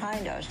car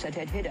behind us that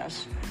had hit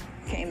us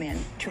came in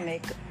to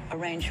make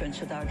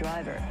arrangements with our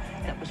driver.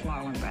 That was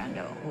Marlon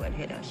Brando, who had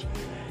hit us.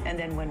 And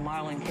then when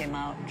Marlon came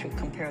out to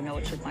compare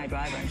notes with my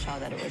driver and saw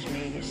that it was me,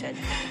 he said,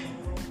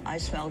 I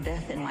smell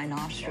death in my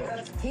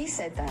nostrils. He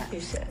said that? He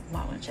said,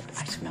 Marlon said,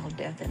 I smell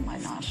death in my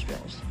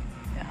nostrils.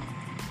 Yeah.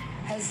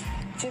 Has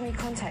Jimmy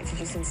contacted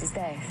you since his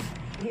death?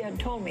 He had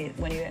told me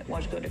when he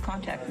was going to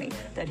contact me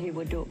that he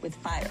would do it with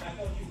fire,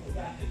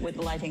 with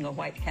lighting a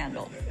white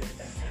candle.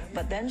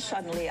 But then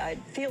suddenly I'd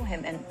feel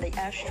him and the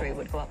ashtray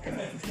would go up in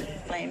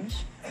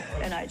flames.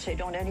 And I'd say,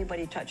 don't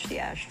anybody touch the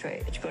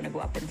ashtray. It's going to go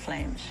up in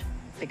flames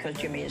because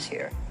Jimmy is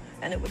here.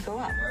 And it would go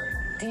up.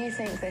 Do you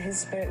think that his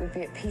spirit would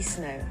be at peace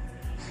now?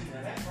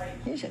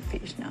 He's at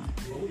peace now.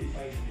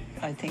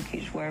 I think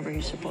he's wherever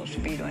he's supposed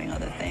to be doing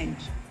other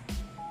things.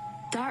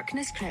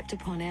 Darkness crept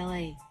upon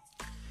LA.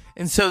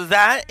 And so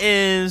that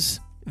is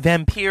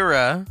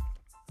Vampira,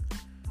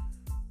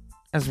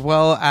 as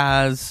well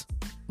as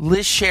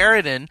Liz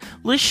Sheridan.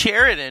 Liz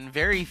Sheridan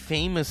very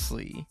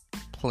famously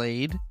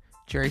played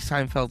Jerry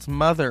Seinfeld's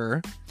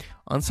mother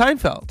on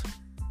Seinfeld.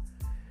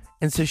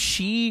 And so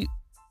she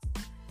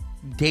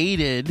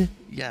dated,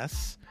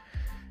 yes,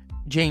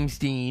 James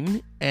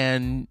Dean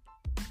and,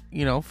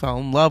 fell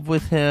in love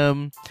with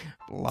him.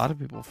 A lot of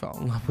people fell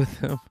in love with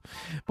him.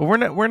 But we're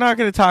not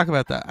going to talk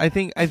about that. I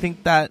think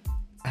that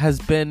has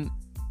been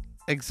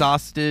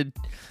exhausted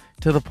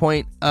to the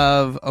point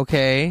of,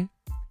 okay,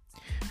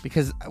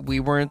 because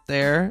we weren't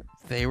there,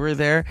 they were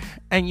there,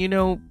 and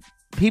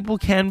people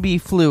can be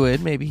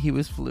fluid. Maybe he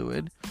was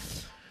fluid,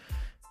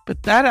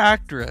 but that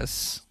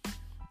actress,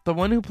 the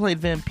one who played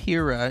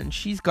Vampira, and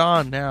she's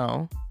gone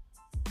now,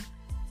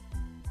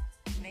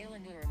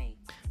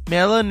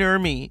 Mela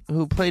Nurmi,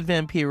 who played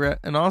Vampira,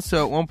 and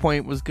also at one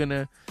point was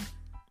gonna,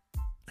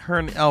 her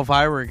and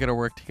Elvira were gonna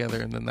work together,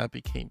 and then that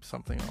became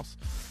something else.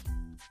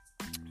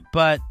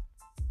 But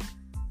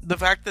the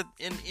fact that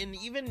in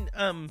even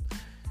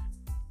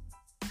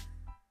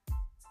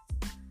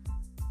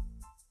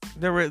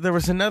there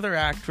was another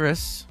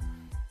actress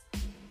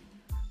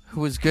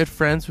who was good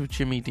friends with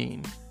Jimmy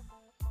Dean.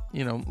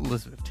 You know,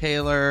 Elizabeth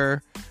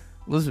Taylor.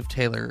 Elizabeth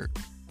Taylor,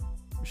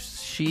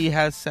 she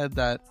has said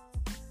that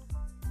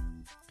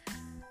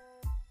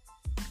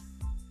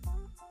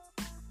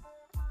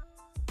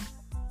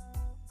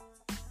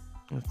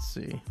let's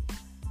see.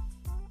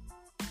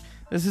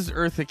 This is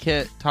Eartha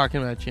Kitt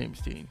talking about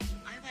James Dean.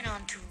 I went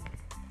on to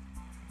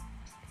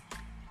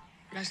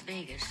Las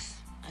Vegas,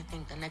 I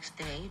think the next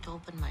day, to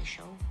open my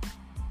show.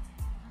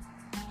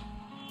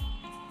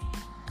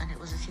 And it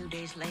was a few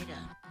days later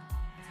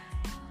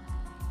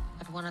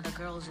that one of the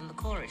girls in the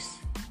chorus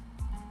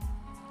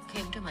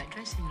came to my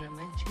dressing room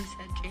and she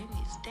said,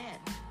 Jamie's dead.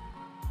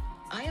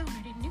 I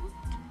already knew it.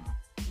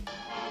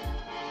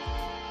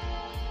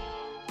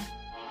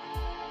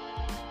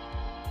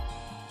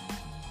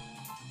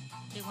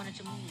 They wanted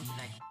to move,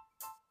 like...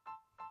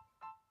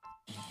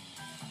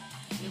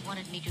 They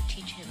wanted me to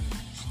teach him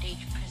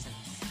stage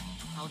presence.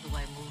 How do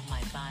I move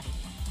my body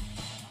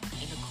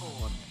in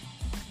accord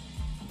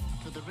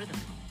to the rhythm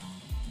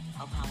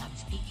of how I'm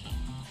speaking?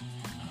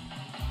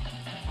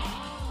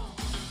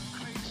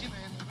 Crazy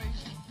man,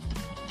 crazy.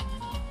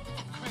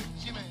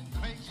 Crazy man,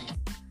 crazy.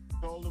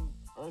 Told him,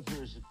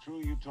 Eartha, is it true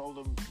you told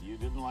him you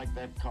didn't like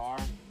that car?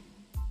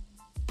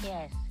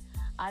 Yes.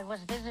 I was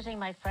visiting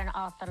my friend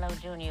Arthur Lowe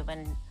Jr.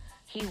 when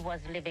he was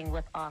living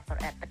with Arthur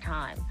at the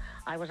time.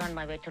 I was on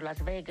my way to Las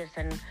Vegas,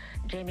 and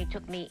Jamie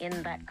took me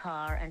in that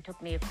car and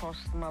took me across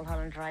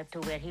Mulholland Drive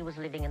to where he was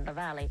living in the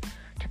valley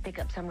to pick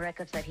up some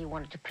records that he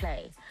wanted to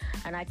play.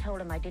 And I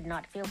told him I did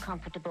not feel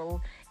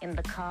comfortable in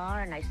the car,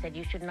 and I said,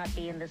 you should not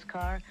be in this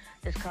car.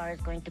 This car is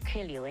going to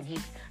kill you. And he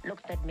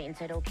looked at me and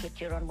said, oh, Kit,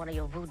 you're on one of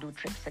your voodoo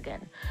trips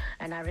again.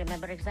 And I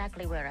remember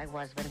exactly where I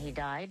was when he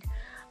died.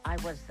 I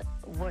was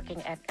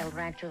working at El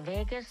Rancho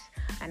Vegas,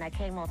 and I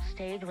came off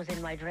stage, was in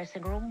my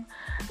dressing room,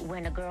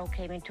 when a girl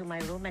came into my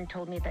room and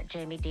told me that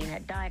Jamie Dean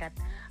had died.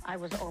 I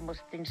was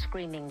almost in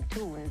screaming,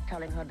 too, and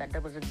telling her that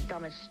that was the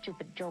dumbest,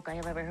 stupid joke I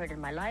have ever heard in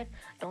my life.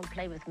 Don't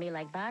play with me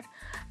like that.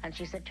 And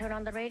she said, turn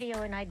on the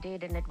radio, and I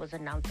did, and it was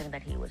announcing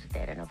that he was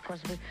dead. And, of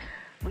course,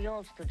 we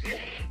all stood still.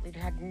 We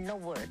had no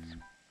words.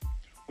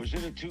 Was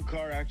it a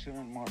two-car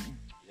accident, Martin?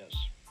 Yes.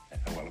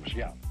 Well, it was,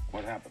 yeah.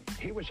 What happened?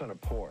 He was in a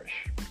Porsche,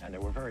 and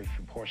there were very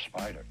few, Porsche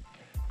Spider.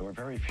 There were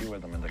very few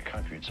of them in the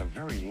country. It's a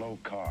very low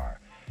car,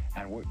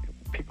 and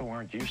people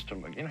weren't used to,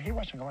 you know, he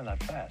wasn't going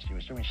that fast. He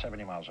was doing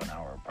 70 miles an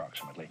hour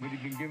approximately. But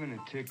he'd been given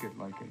a ticket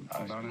like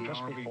about an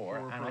just hour before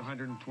for and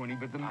 120,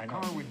 but the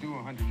car would do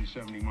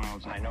 170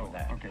 miles an hour. I know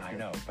that. Okay, I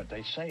know, but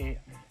they say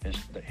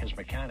his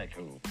mechanic,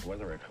 who was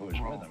with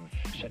him,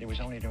 said he was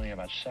only doing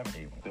about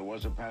 70. There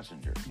was a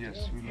passenger.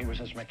 Yes. He was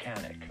his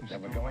mechanic. They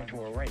were going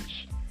to a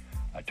race.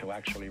 To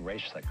actually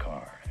race the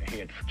car. He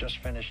had just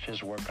finished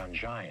his work on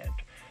Giant,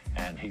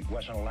 and he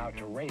wasn't allowed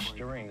to race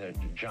during the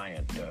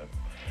Giant.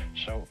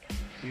 So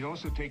he'd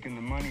also taken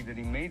the money that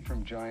he made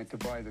from Giant to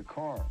buy the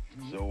car.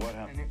 So what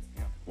happened?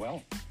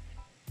 Well,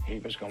 he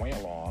was going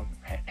along,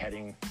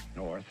 heading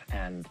north,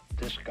 and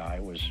this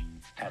guy was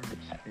at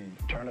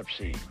Turnip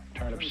Seed.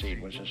 Turnip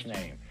Seed was his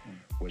name.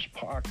 Was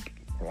parked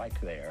right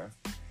there.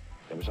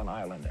 There was an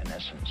island, in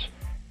essence,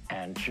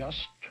 and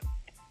just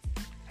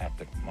at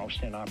the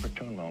most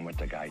inopportune moment,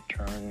 the guy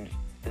turned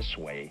this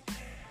way,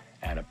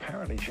 and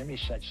apparently Jimmy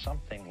said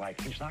something like,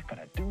 he's not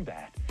going to do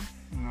that.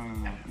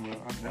 No.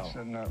 Well,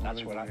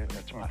 that's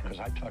because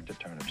I talked to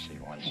Turnip Seed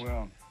once.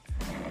 Well,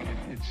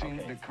 it seemed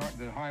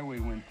the highway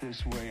went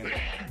this way, and there's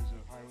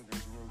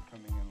a road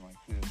coming in like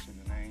this at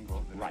an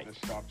angle. Right. The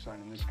stop sign,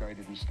 and this guy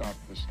didn't stop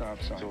at the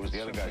stop sign. So it was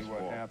the other guy's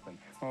fault. What happened?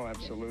 Oh,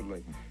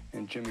 absolutely.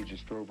 And Jimmy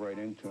just drove right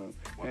into him.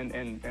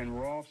 And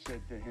Rolf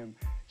said to him,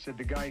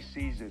 the guy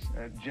sees us.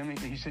 Jimmy,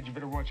 he said, you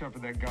better watch out for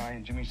that guy.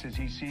 And Jimmy says,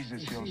 he sees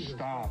us, he'll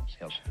stop.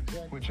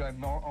 Which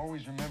I've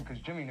always remembered,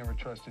 because Jimmy never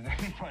trusted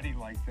anybody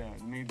like that.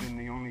 It may have been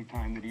the only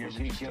time that he ever was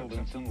he killed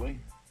instantly?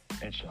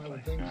 Instantly. I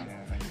would think so.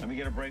 Let me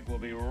get a break. We'll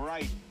be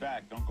right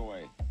back. Don't go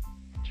away.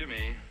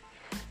 Jimmy,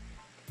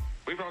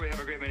 we probably have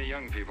a great many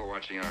young people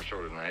watching our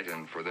show tonight,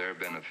 and for their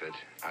benefit,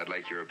 I'd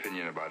like your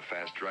opinion about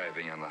fast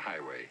driving on the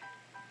highway.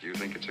 Do you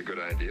think it's a good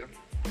idea?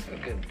 A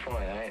good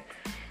point.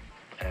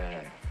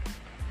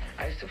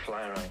 I used to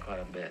fly around quite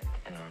a bit,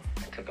 you know.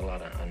 I took a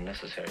lot of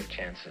unnecessary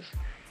chances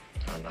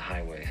on the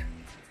highway.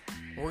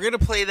 We're going to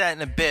play that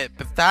in a bit,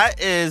 but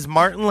that is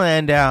Martin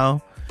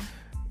Landau,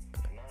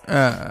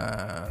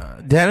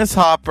 Dennis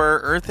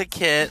Hopper, Eartha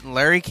Kitt, and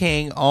Larry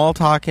King all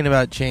talking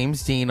about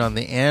James Dean on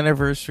the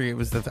anniversary. It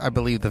was, I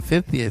believe, the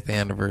 50th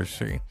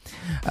anniversary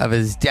of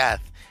his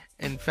death.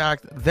 In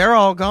fact, they're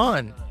all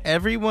gone.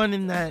 Everyone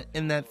in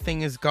that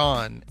thing is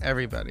gone.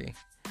 Everybody.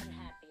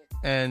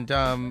 And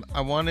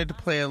I wanted to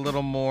play a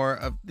little more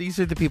of... These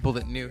are the people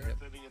that knew him.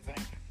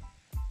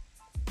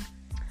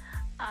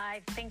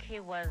 I think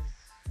he was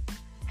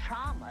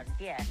traumatized,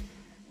 yes.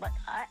 But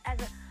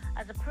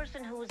as a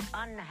person who was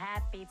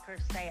unhappy per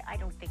se, I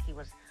don't think he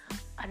was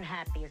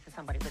unhappy as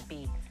somebody would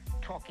be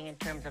talking in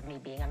terms of me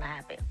being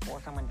unhappy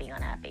or someone being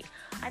unhappy.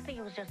 I think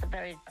he was just a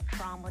very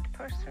traumatized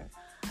person,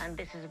 and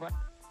this is what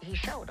he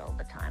showed all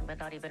the time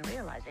without even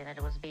realizing that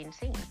it was being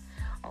seen.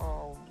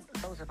 Oh,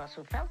 those of us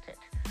who felt it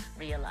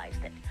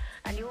realized it.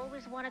 And you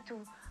always wanted to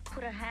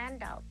put a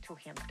hand out to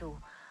him, to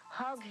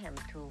hug him,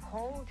 to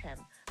hold him,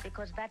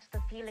 because that's the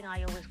feeling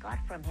I always got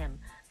from him,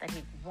 that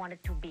he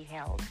wanted to be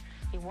held.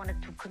 He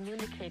wanted to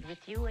communicate with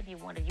you, and he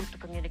wanted you to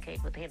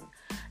communicate with him.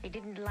 He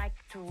didn't like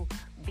to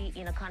be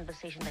in a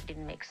conversation that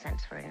didn't make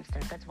sense, for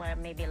instance. That's why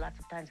maybe lots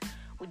of times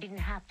we didn't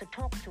have to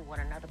talk to one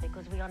another,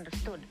 because we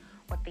understood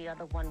what the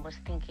other one was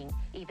thinking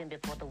even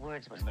before the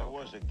words were spoken.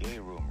 There was a gay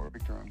rumor.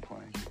 Victor, I'm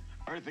playing.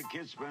 Eartha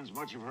Kitt spends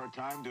much of her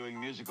time doing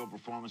musical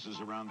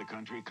performances around the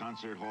country,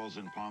 concert halls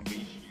in Palm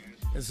Beach.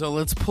 So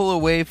let's pull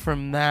away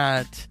from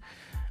that,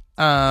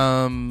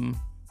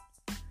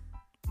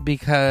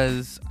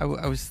 because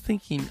I was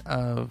thinking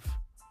of,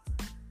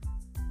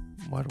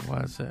 what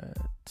was it?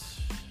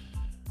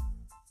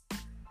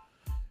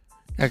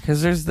 Yeah,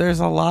 because there's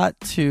a lot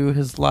to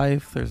his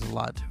life, there's a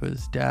lot to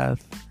his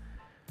death,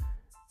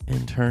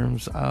 in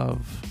terms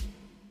of,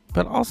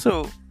 but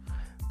also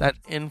that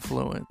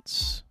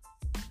influence.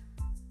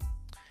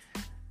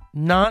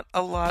 Not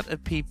a lot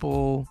of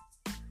people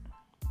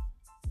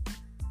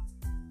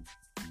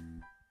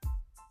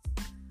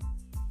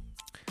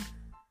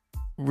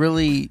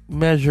really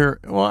measure,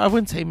 well, I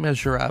wouldn't say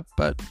measure up,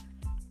 but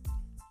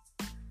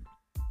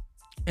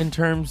in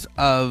terms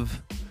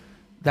of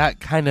that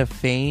kind of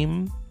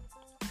fame,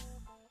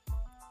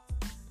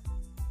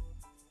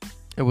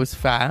 it was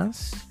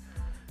fast.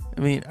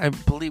 I mean, I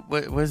believe,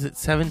 what was it,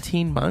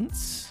 17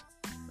 months?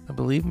 I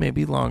believe,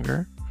 maybe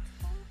longer.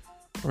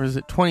 Or is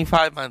it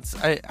 25 months?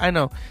 I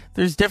know.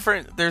 There's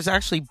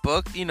actually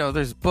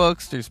there's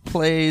books, there's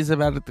plays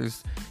about it.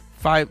 There's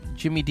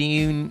Jimmy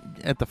Dean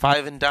at the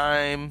Five and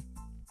Dime,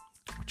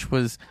 which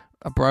was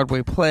a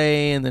Broadway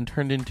play and then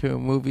turned into a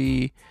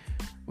movie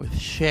with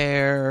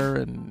Cher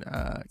and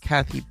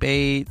Kathy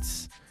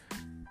Bates.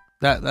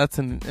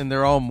 And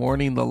they're all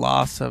mourning the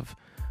loss of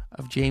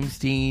James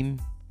Dean.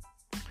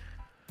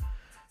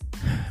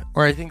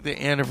 Or I think the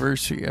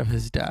anniversary of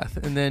his death.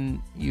 And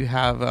then you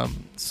have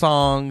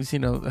songs,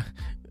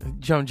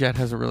 Joan Jett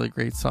has a really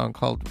great song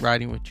called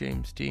Riding with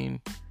James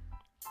Dean.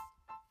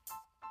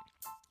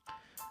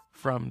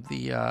 From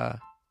the, I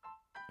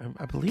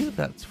believe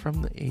that's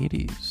from the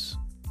 80s.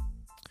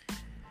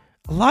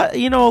 A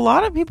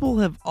lot of people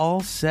have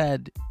all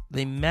said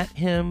they met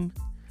him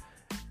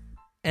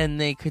and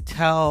they could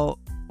tell,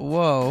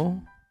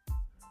 whoa,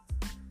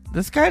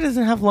 this guy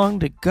doesn't have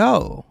long to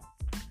go.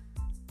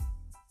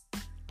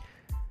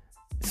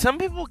 Some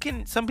people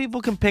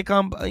can pick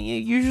on,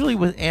 usually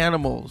with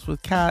animals,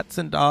 with cats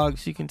and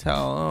dogs, you can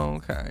tell, oh,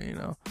 okay,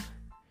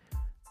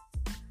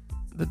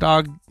 the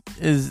dog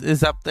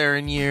is up there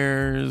in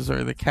years,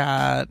 or the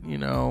cat,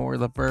 or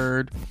the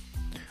bird.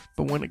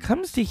 But when it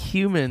comes to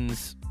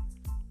humans,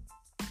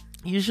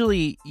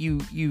 usually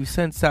you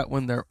sense that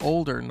when they're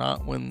older,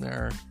 not when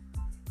they're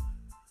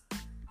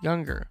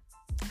younger.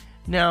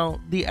 Now,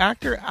 the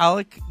actor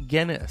Alec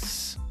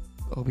Guinness,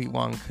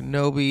 Obi-Wan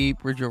Kenobi,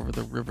 Bridge Over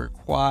the River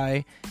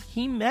Kwai,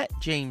 he met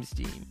James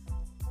Dean.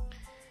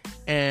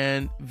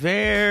 And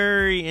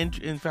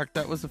in fact,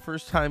 that was the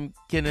first time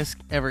Guinness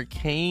ever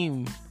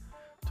came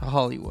to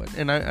Hollywood.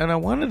 And I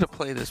wanted to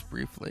play this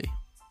briefly.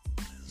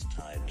 It's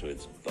tied to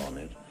its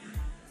bonnet.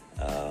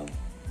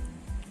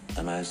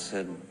 And I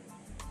said,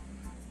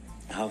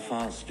 how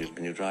fast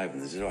can you drive in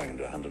this? He said, I can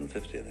do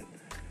 150 in it.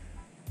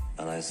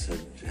 And I said,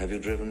 have you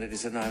driven it? He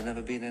said, no, I've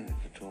never been in it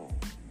at all.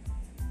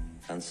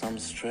 And some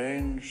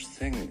strange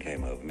thing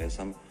came over me,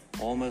 some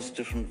almost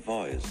different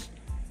voice.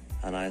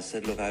 And I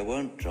said, look, I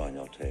won't join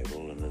your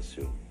table unless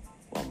you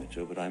want me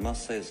to, but I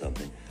must say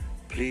something.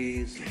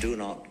 Please do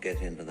not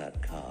get into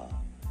that car.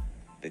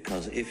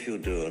 Because if you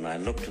do, and I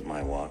looked at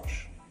my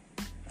watch,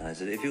 and I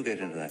said, if you get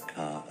into that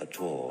car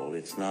at all,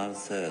 it's now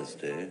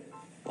Thursday,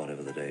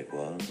 whatever the date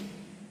was,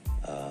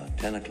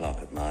 10 o'clock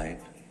at night,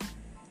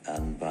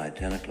 and by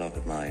 10 o'clock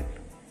at night,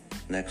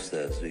 next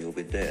Thursday, you'll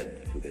be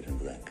dead if you get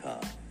into that car.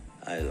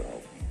 I thought,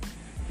 oh,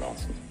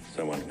 nonsense.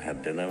 So we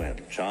had dinner, we had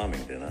a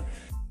charming dinner,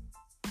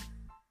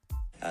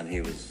 and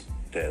he was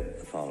dead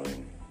the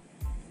following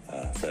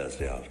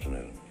Thursday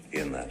afternoon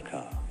in that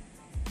car.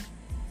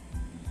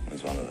 It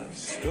was one of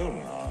those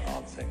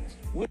odd things.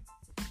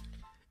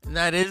 And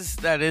that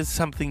is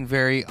something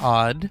very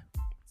odd.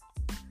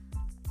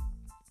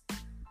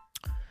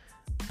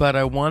 But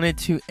I wanted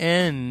to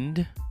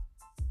end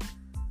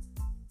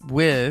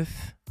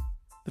with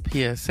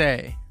the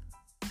PSA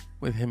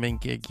with him and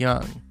Gig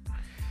Young.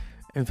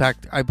 In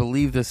fact, I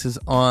believe this is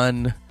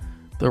on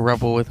the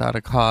Rebel Without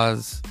a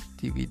Cause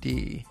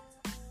DVD.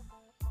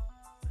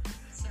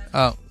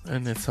 Oh,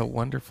 and it's a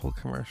wonderful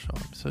commercial.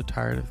 I'm so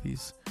tired of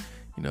these.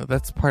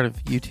 That's part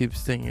of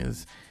YouTube's thing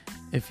is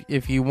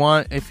if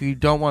you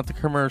don't want the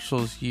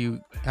commercials,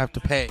 you have to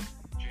pay.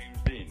 James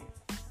Dean.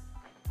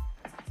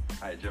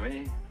 Hi,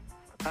 Jimmy.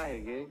 Hi,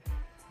 Gig.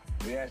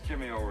 We asked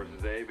Jimmy over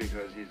today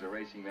because he's a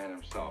racing man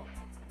himself.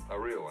 A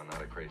real one,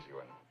 not a crazy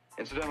one.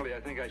 Incidentally, I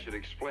think I should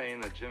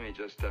explain that Jimmy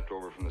just stepped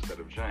over from the set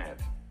of Giant.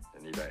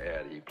 And need I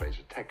add, he plays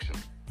a Texan.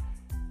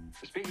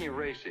 Speaking of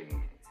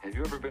racing, have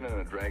you ever been in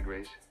a drag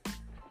race?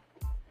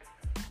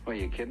 Are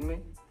you kidding me?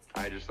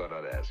 I just thought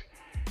I'd ask.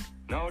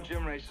 No,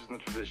 Jim races in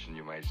the tradition,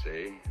 you might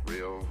say.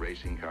 Real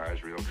racing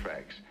cars, real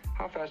tracks.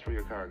 How fast will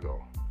your car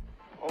go?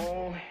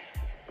 Oh,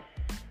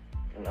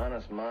 an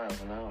honest miles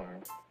an hour.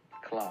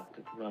 Clocked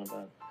at run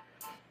about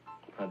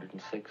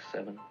 106,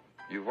 7.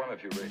 You've won a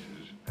few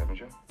races, haven't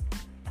you?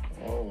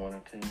 Oh, one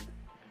or two.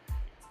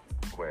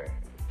 Where?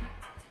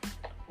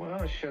 Well,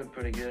 I showed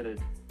pretty good at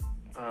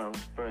Palm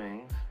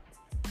Springs.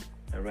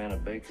 I ran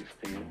at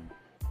Bakersfield.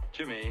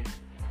 Jimmy,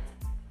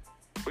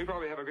 we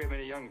probably have a great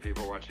many young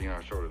people watching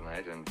our show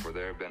tonight, and for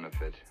their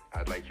benefit,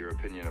 I'd like your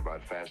opinion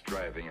about fast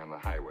driving on the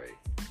highway.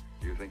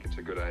 Do you think it's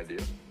a good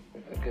idea?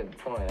 A good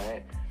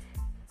point.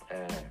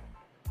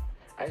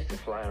 I used to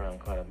fly around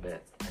quite a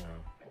bit, you know.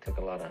 I took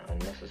a lot of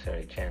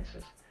unnecessary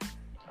chances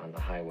on the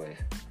highways.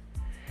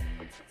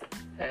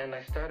 And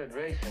I started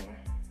racing,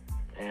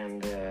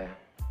 and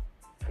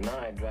now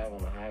I drive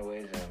on the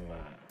highways. I'm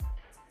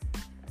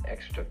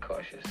extra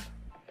cautious,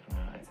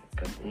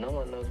 because no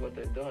one knows what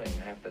they're doing.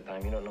 Half the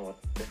time, you don't know what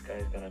this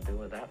guy's going to do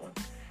with that one.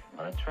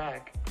 On a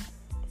track,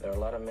 there are a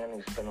lot of men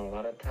who spend a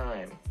lot of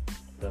time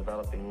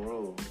developing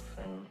rules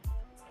and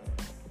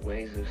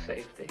ways of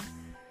safety.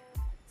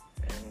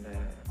 And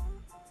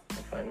I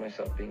find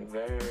myself being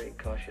very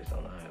cautious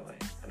on the highway.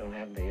 I don't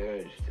have the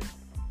urge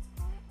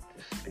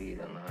to speed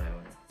on the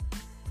highway.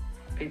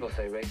 People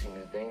say racing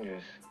is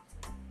dangerous,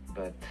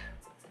 but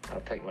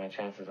I'll take my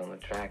chances on the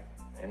track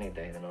any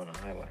day than on a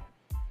highway.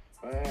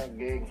 Well,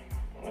 Gig,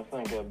 I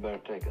think I'd better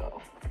take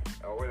off.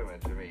 Oh, wait a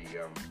minute, Jimmy.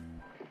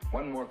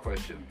 One more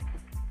question.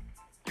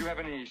 Do you have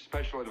any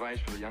special advice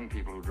for the young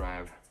people who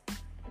drive?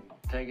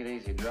 Take it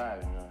easy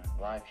driving.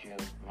 The life you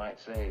might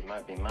save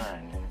might be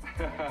mine.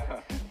 You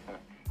know?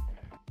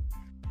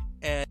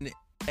 And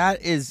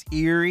that is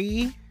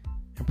eerie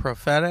and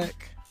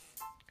prophetic.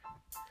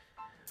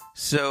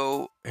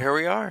 So here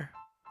we are,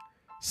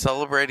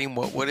 celebrating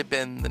what would have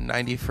been the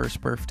 91st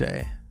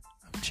birthday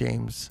of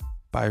James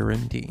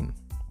Byron Dean.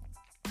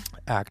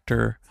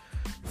 Actor,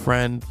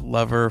 friend,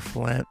 lover,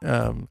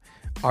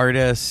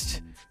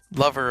 artist,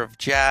 lover of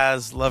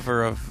jazz,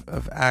 lover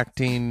of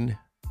acting.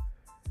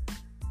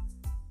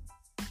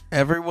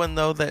 Everyone,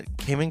 though, that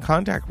came in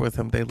contact with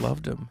him, they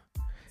loved him.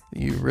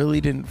 You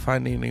really didn't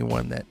find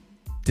anyone that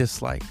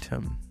disliked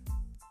him.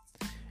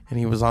 And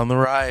he was on the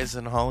rise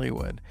in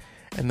Hollywood.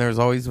 And there's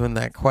always been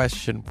that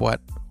question,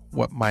 what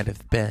might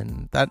have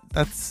been.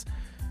 That's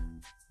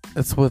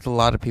with a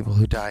lot of people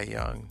who die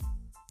young.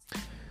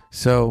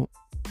 So,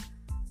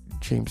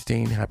 James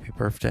Dean, happy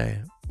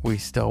birthday. We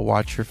still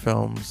watch your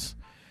films.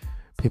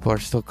 People are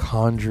still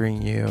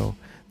conjuring you.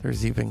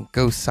 There's even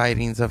ghost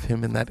sightings of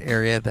him in that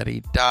area that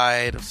he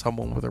died, of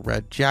someone with a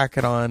red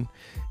jacket on.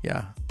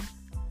 Yeah.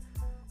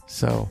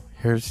 So,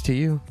 here's to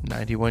you.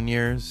 91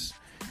 years.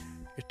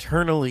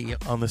 Eternally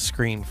on the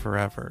screen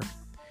forever.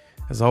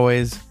 As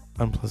always,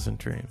 unpleasant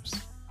dreams.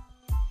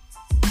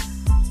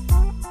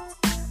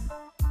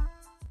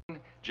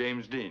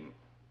 James Dean.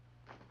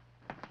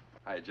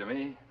 Hi,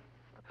 Jimmy.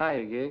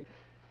 Hi, Gig.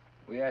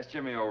 We asked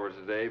Jimmy over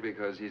today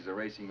because he's a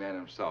racing man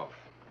himself.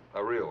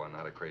 A real one,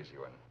 not a crazy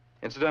one.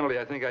 Incidentally,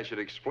 I think I should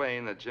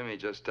explain that Jimmy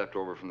just stepped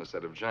over from the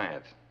set of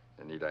Giant.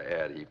 And need I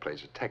add, he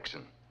plays a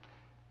Texan.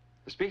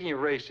 Speaking of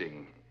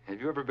racing,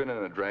 have you ever been in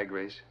a drag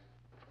race?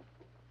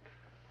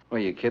 Are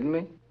you kidding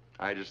me?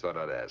 I just thought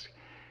I'd ask.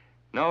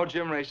 No,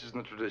 Jim races in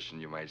the tradition,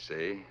 you might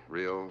say.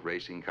 Real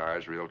racing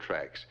cars, real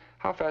tracks.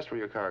 How fast will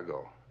your car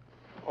go?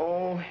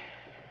 Oh,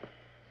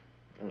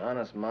 an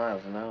honest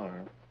miles an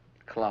hour.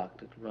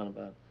 Clocked at run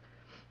about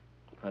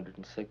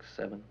 106,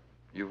 7.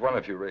 You've won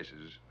a few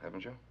races,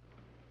 haven't you?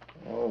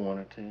 Oh, one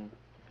or two.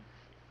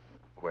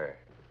 Where?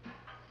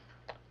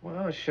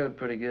 Well, I showed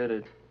pretty good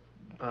at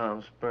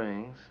Palm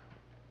Springs.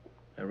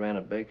 I ran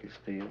at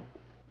Bakersfield.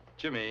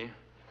 Jimmy,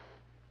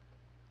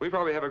 we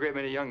probably have a great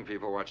many young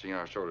people watching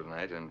our show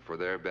tonight, and for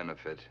their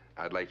benefit,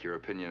 I'd like your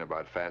opinion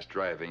about fast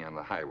driving on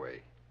the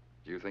highway.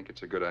 Do you think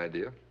it's a good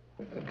idea?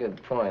 A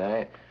good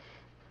point.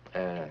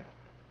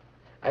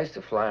 I used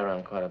to fly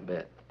around quite a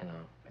bit, you know.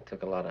 I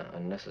took a lot of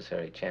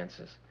unnecessary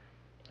chances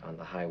on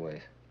the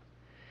highways.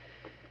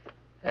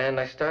 And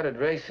I started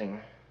racing,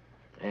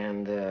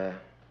 and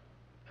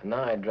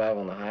now I drive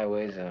on the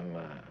highways. I'm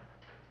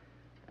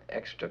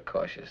extra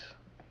cautious,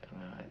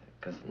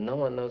 because no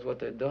one knows what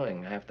they're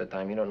doing. Half the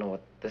time, you don't know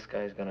what this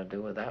guy's going to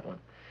do with that one.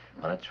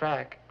 On a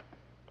track,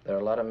 there are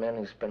a lot of men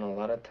who spend a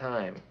lot of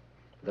time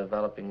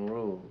developing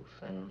rules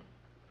and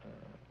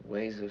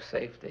ways of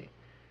safety.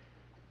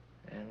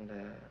 And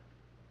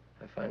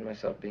I find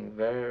myself being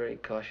very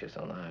cautious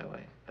on the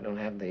highway. I don't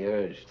have the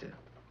urge to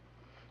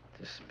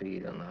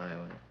speed on the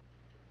highway.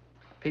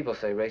 People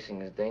say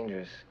racing is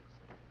dangerous,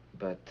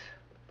 but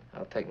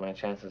I'll take my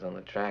chances on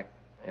the track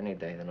any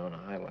day than on a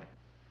highway.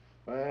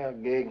 Well,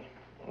 Gig,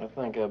 I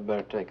think I'd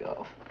better take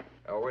off.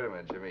 Oh, wait a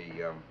minute, Jimmy.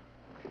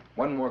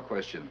 One more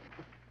question.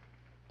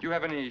 Do you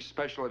have any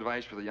special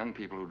advice for the young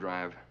people who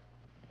drive?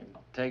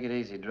 take it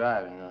easy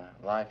driving. The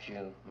life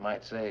you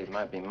might save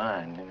might be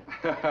mine.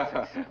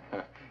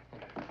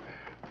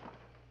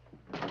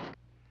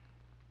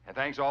 And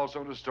thanks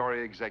also to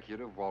story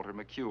executive Walter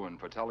McEwen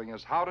for telling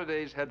us how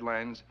today's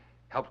headlines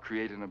helped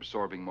create an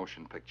absorbing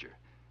motion picture.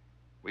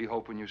 We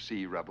hope when you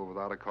see Rebel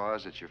Without a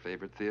Cause at your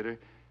favorite theater,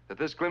 that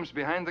this glimpse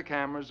behind the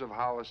cameras of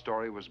how a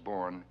story was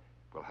born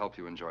will help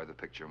you enjoy the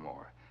picture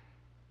more.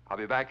 I'll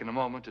be back in a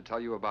moment to tell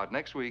you about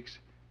next week's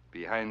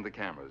Behind the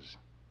Cameras.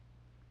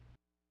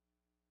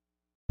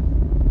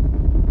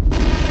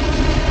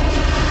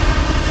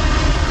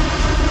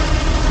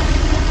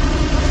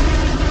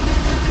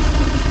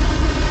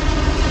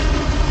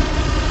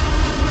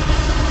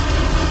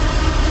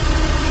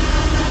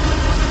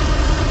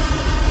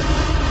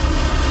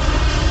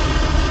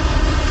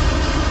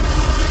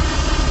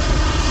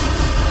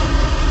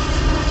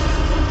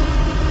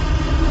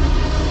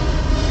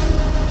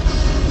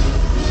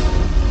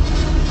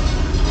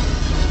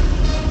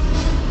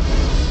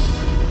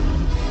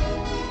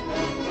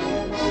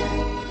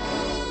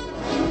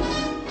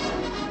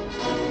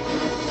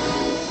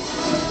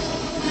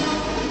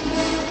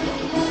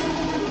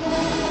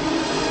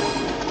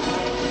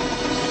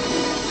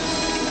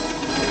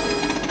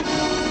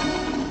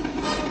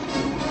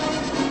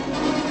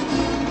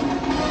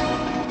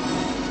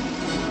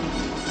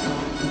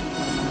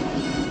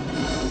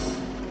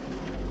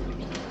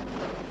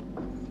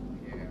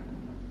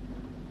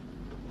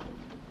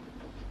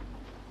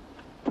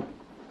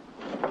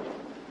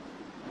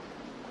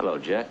 Hello,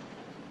 Jet.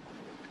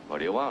 What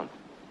do you want?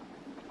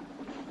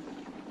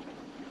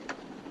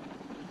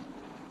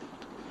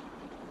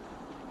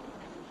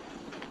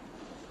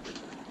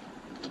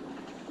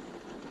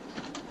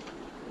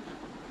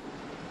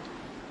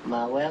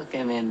 My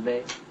welcome in,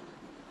 babe.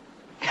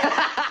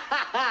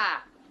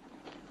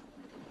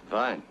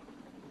 Fine.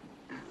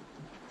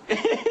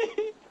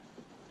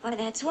 Why,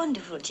 that's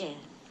wonderful, Jet.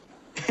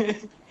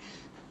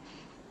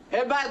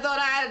 Everybody thought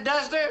I had a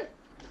duster?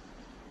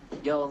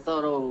 Y'all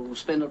thought old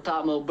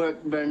Spindletop and old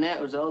Burnett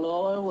was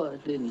all it was,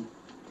 didn't you?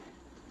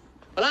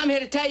 Well, I'm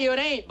here to tell you it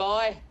ain't,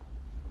 boy.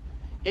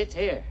 It's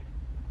here.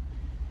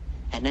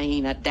 And there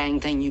ain't a dang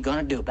thing you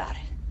gonna do about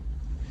it.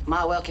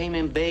 My well came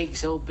in big,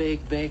 so big,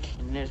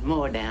 and there's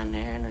more down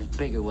there, and there's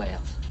bigger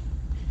wells.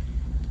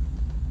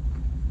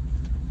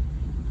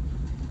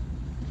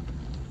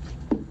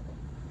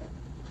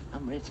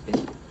 I'm rich,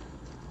 baby.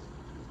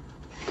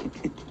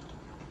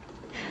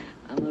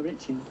 I'm a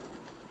rich one.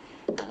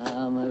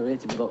 I'm a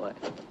rich boy.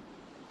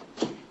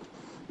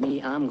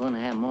 Me, I'm gonna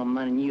have more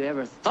money than you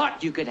ever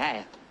thought you could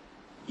have.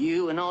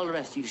 You and all the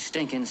rest of you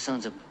stinking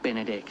sons of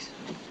Benedicts.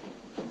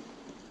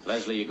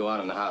 Leslie, you go out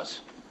in the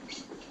house.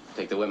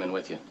 Take the women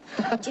with you.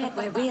 Jet,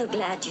 we're real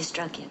glad you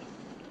struck him.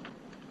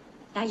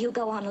 Now you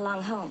go on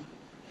along home.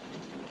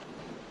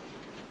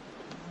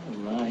 Oh,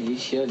 my, you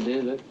sure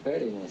do look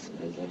pretty, Miss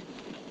Leslie.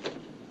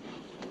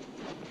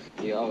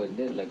 You always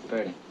did look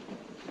pretty.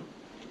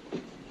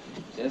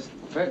 Just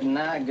pretty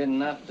nigh good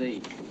enough to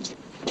eat.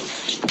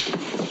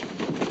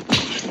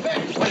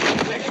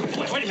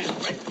 Wait a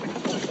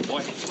minute.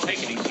 Boy,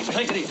 take it easy.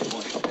 Take it easy,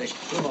 boy. Hey,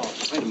 come on.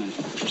 Wait a minute.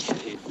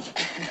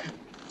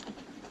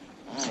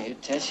 Oh, you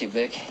Tessie,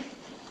 Vic.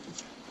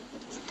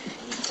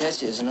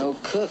 Tessie is an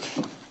old cook.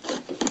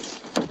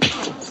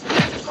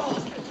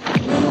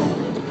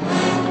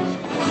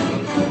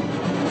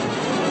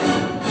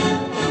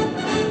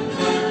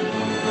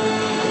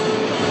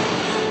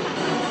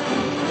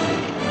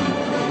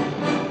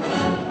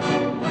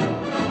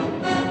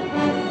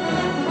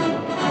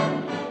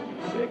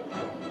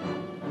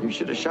 You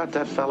should have shot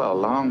that fellow a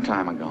long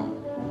time ago.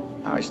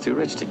 Now he's too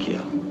rich to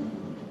kill.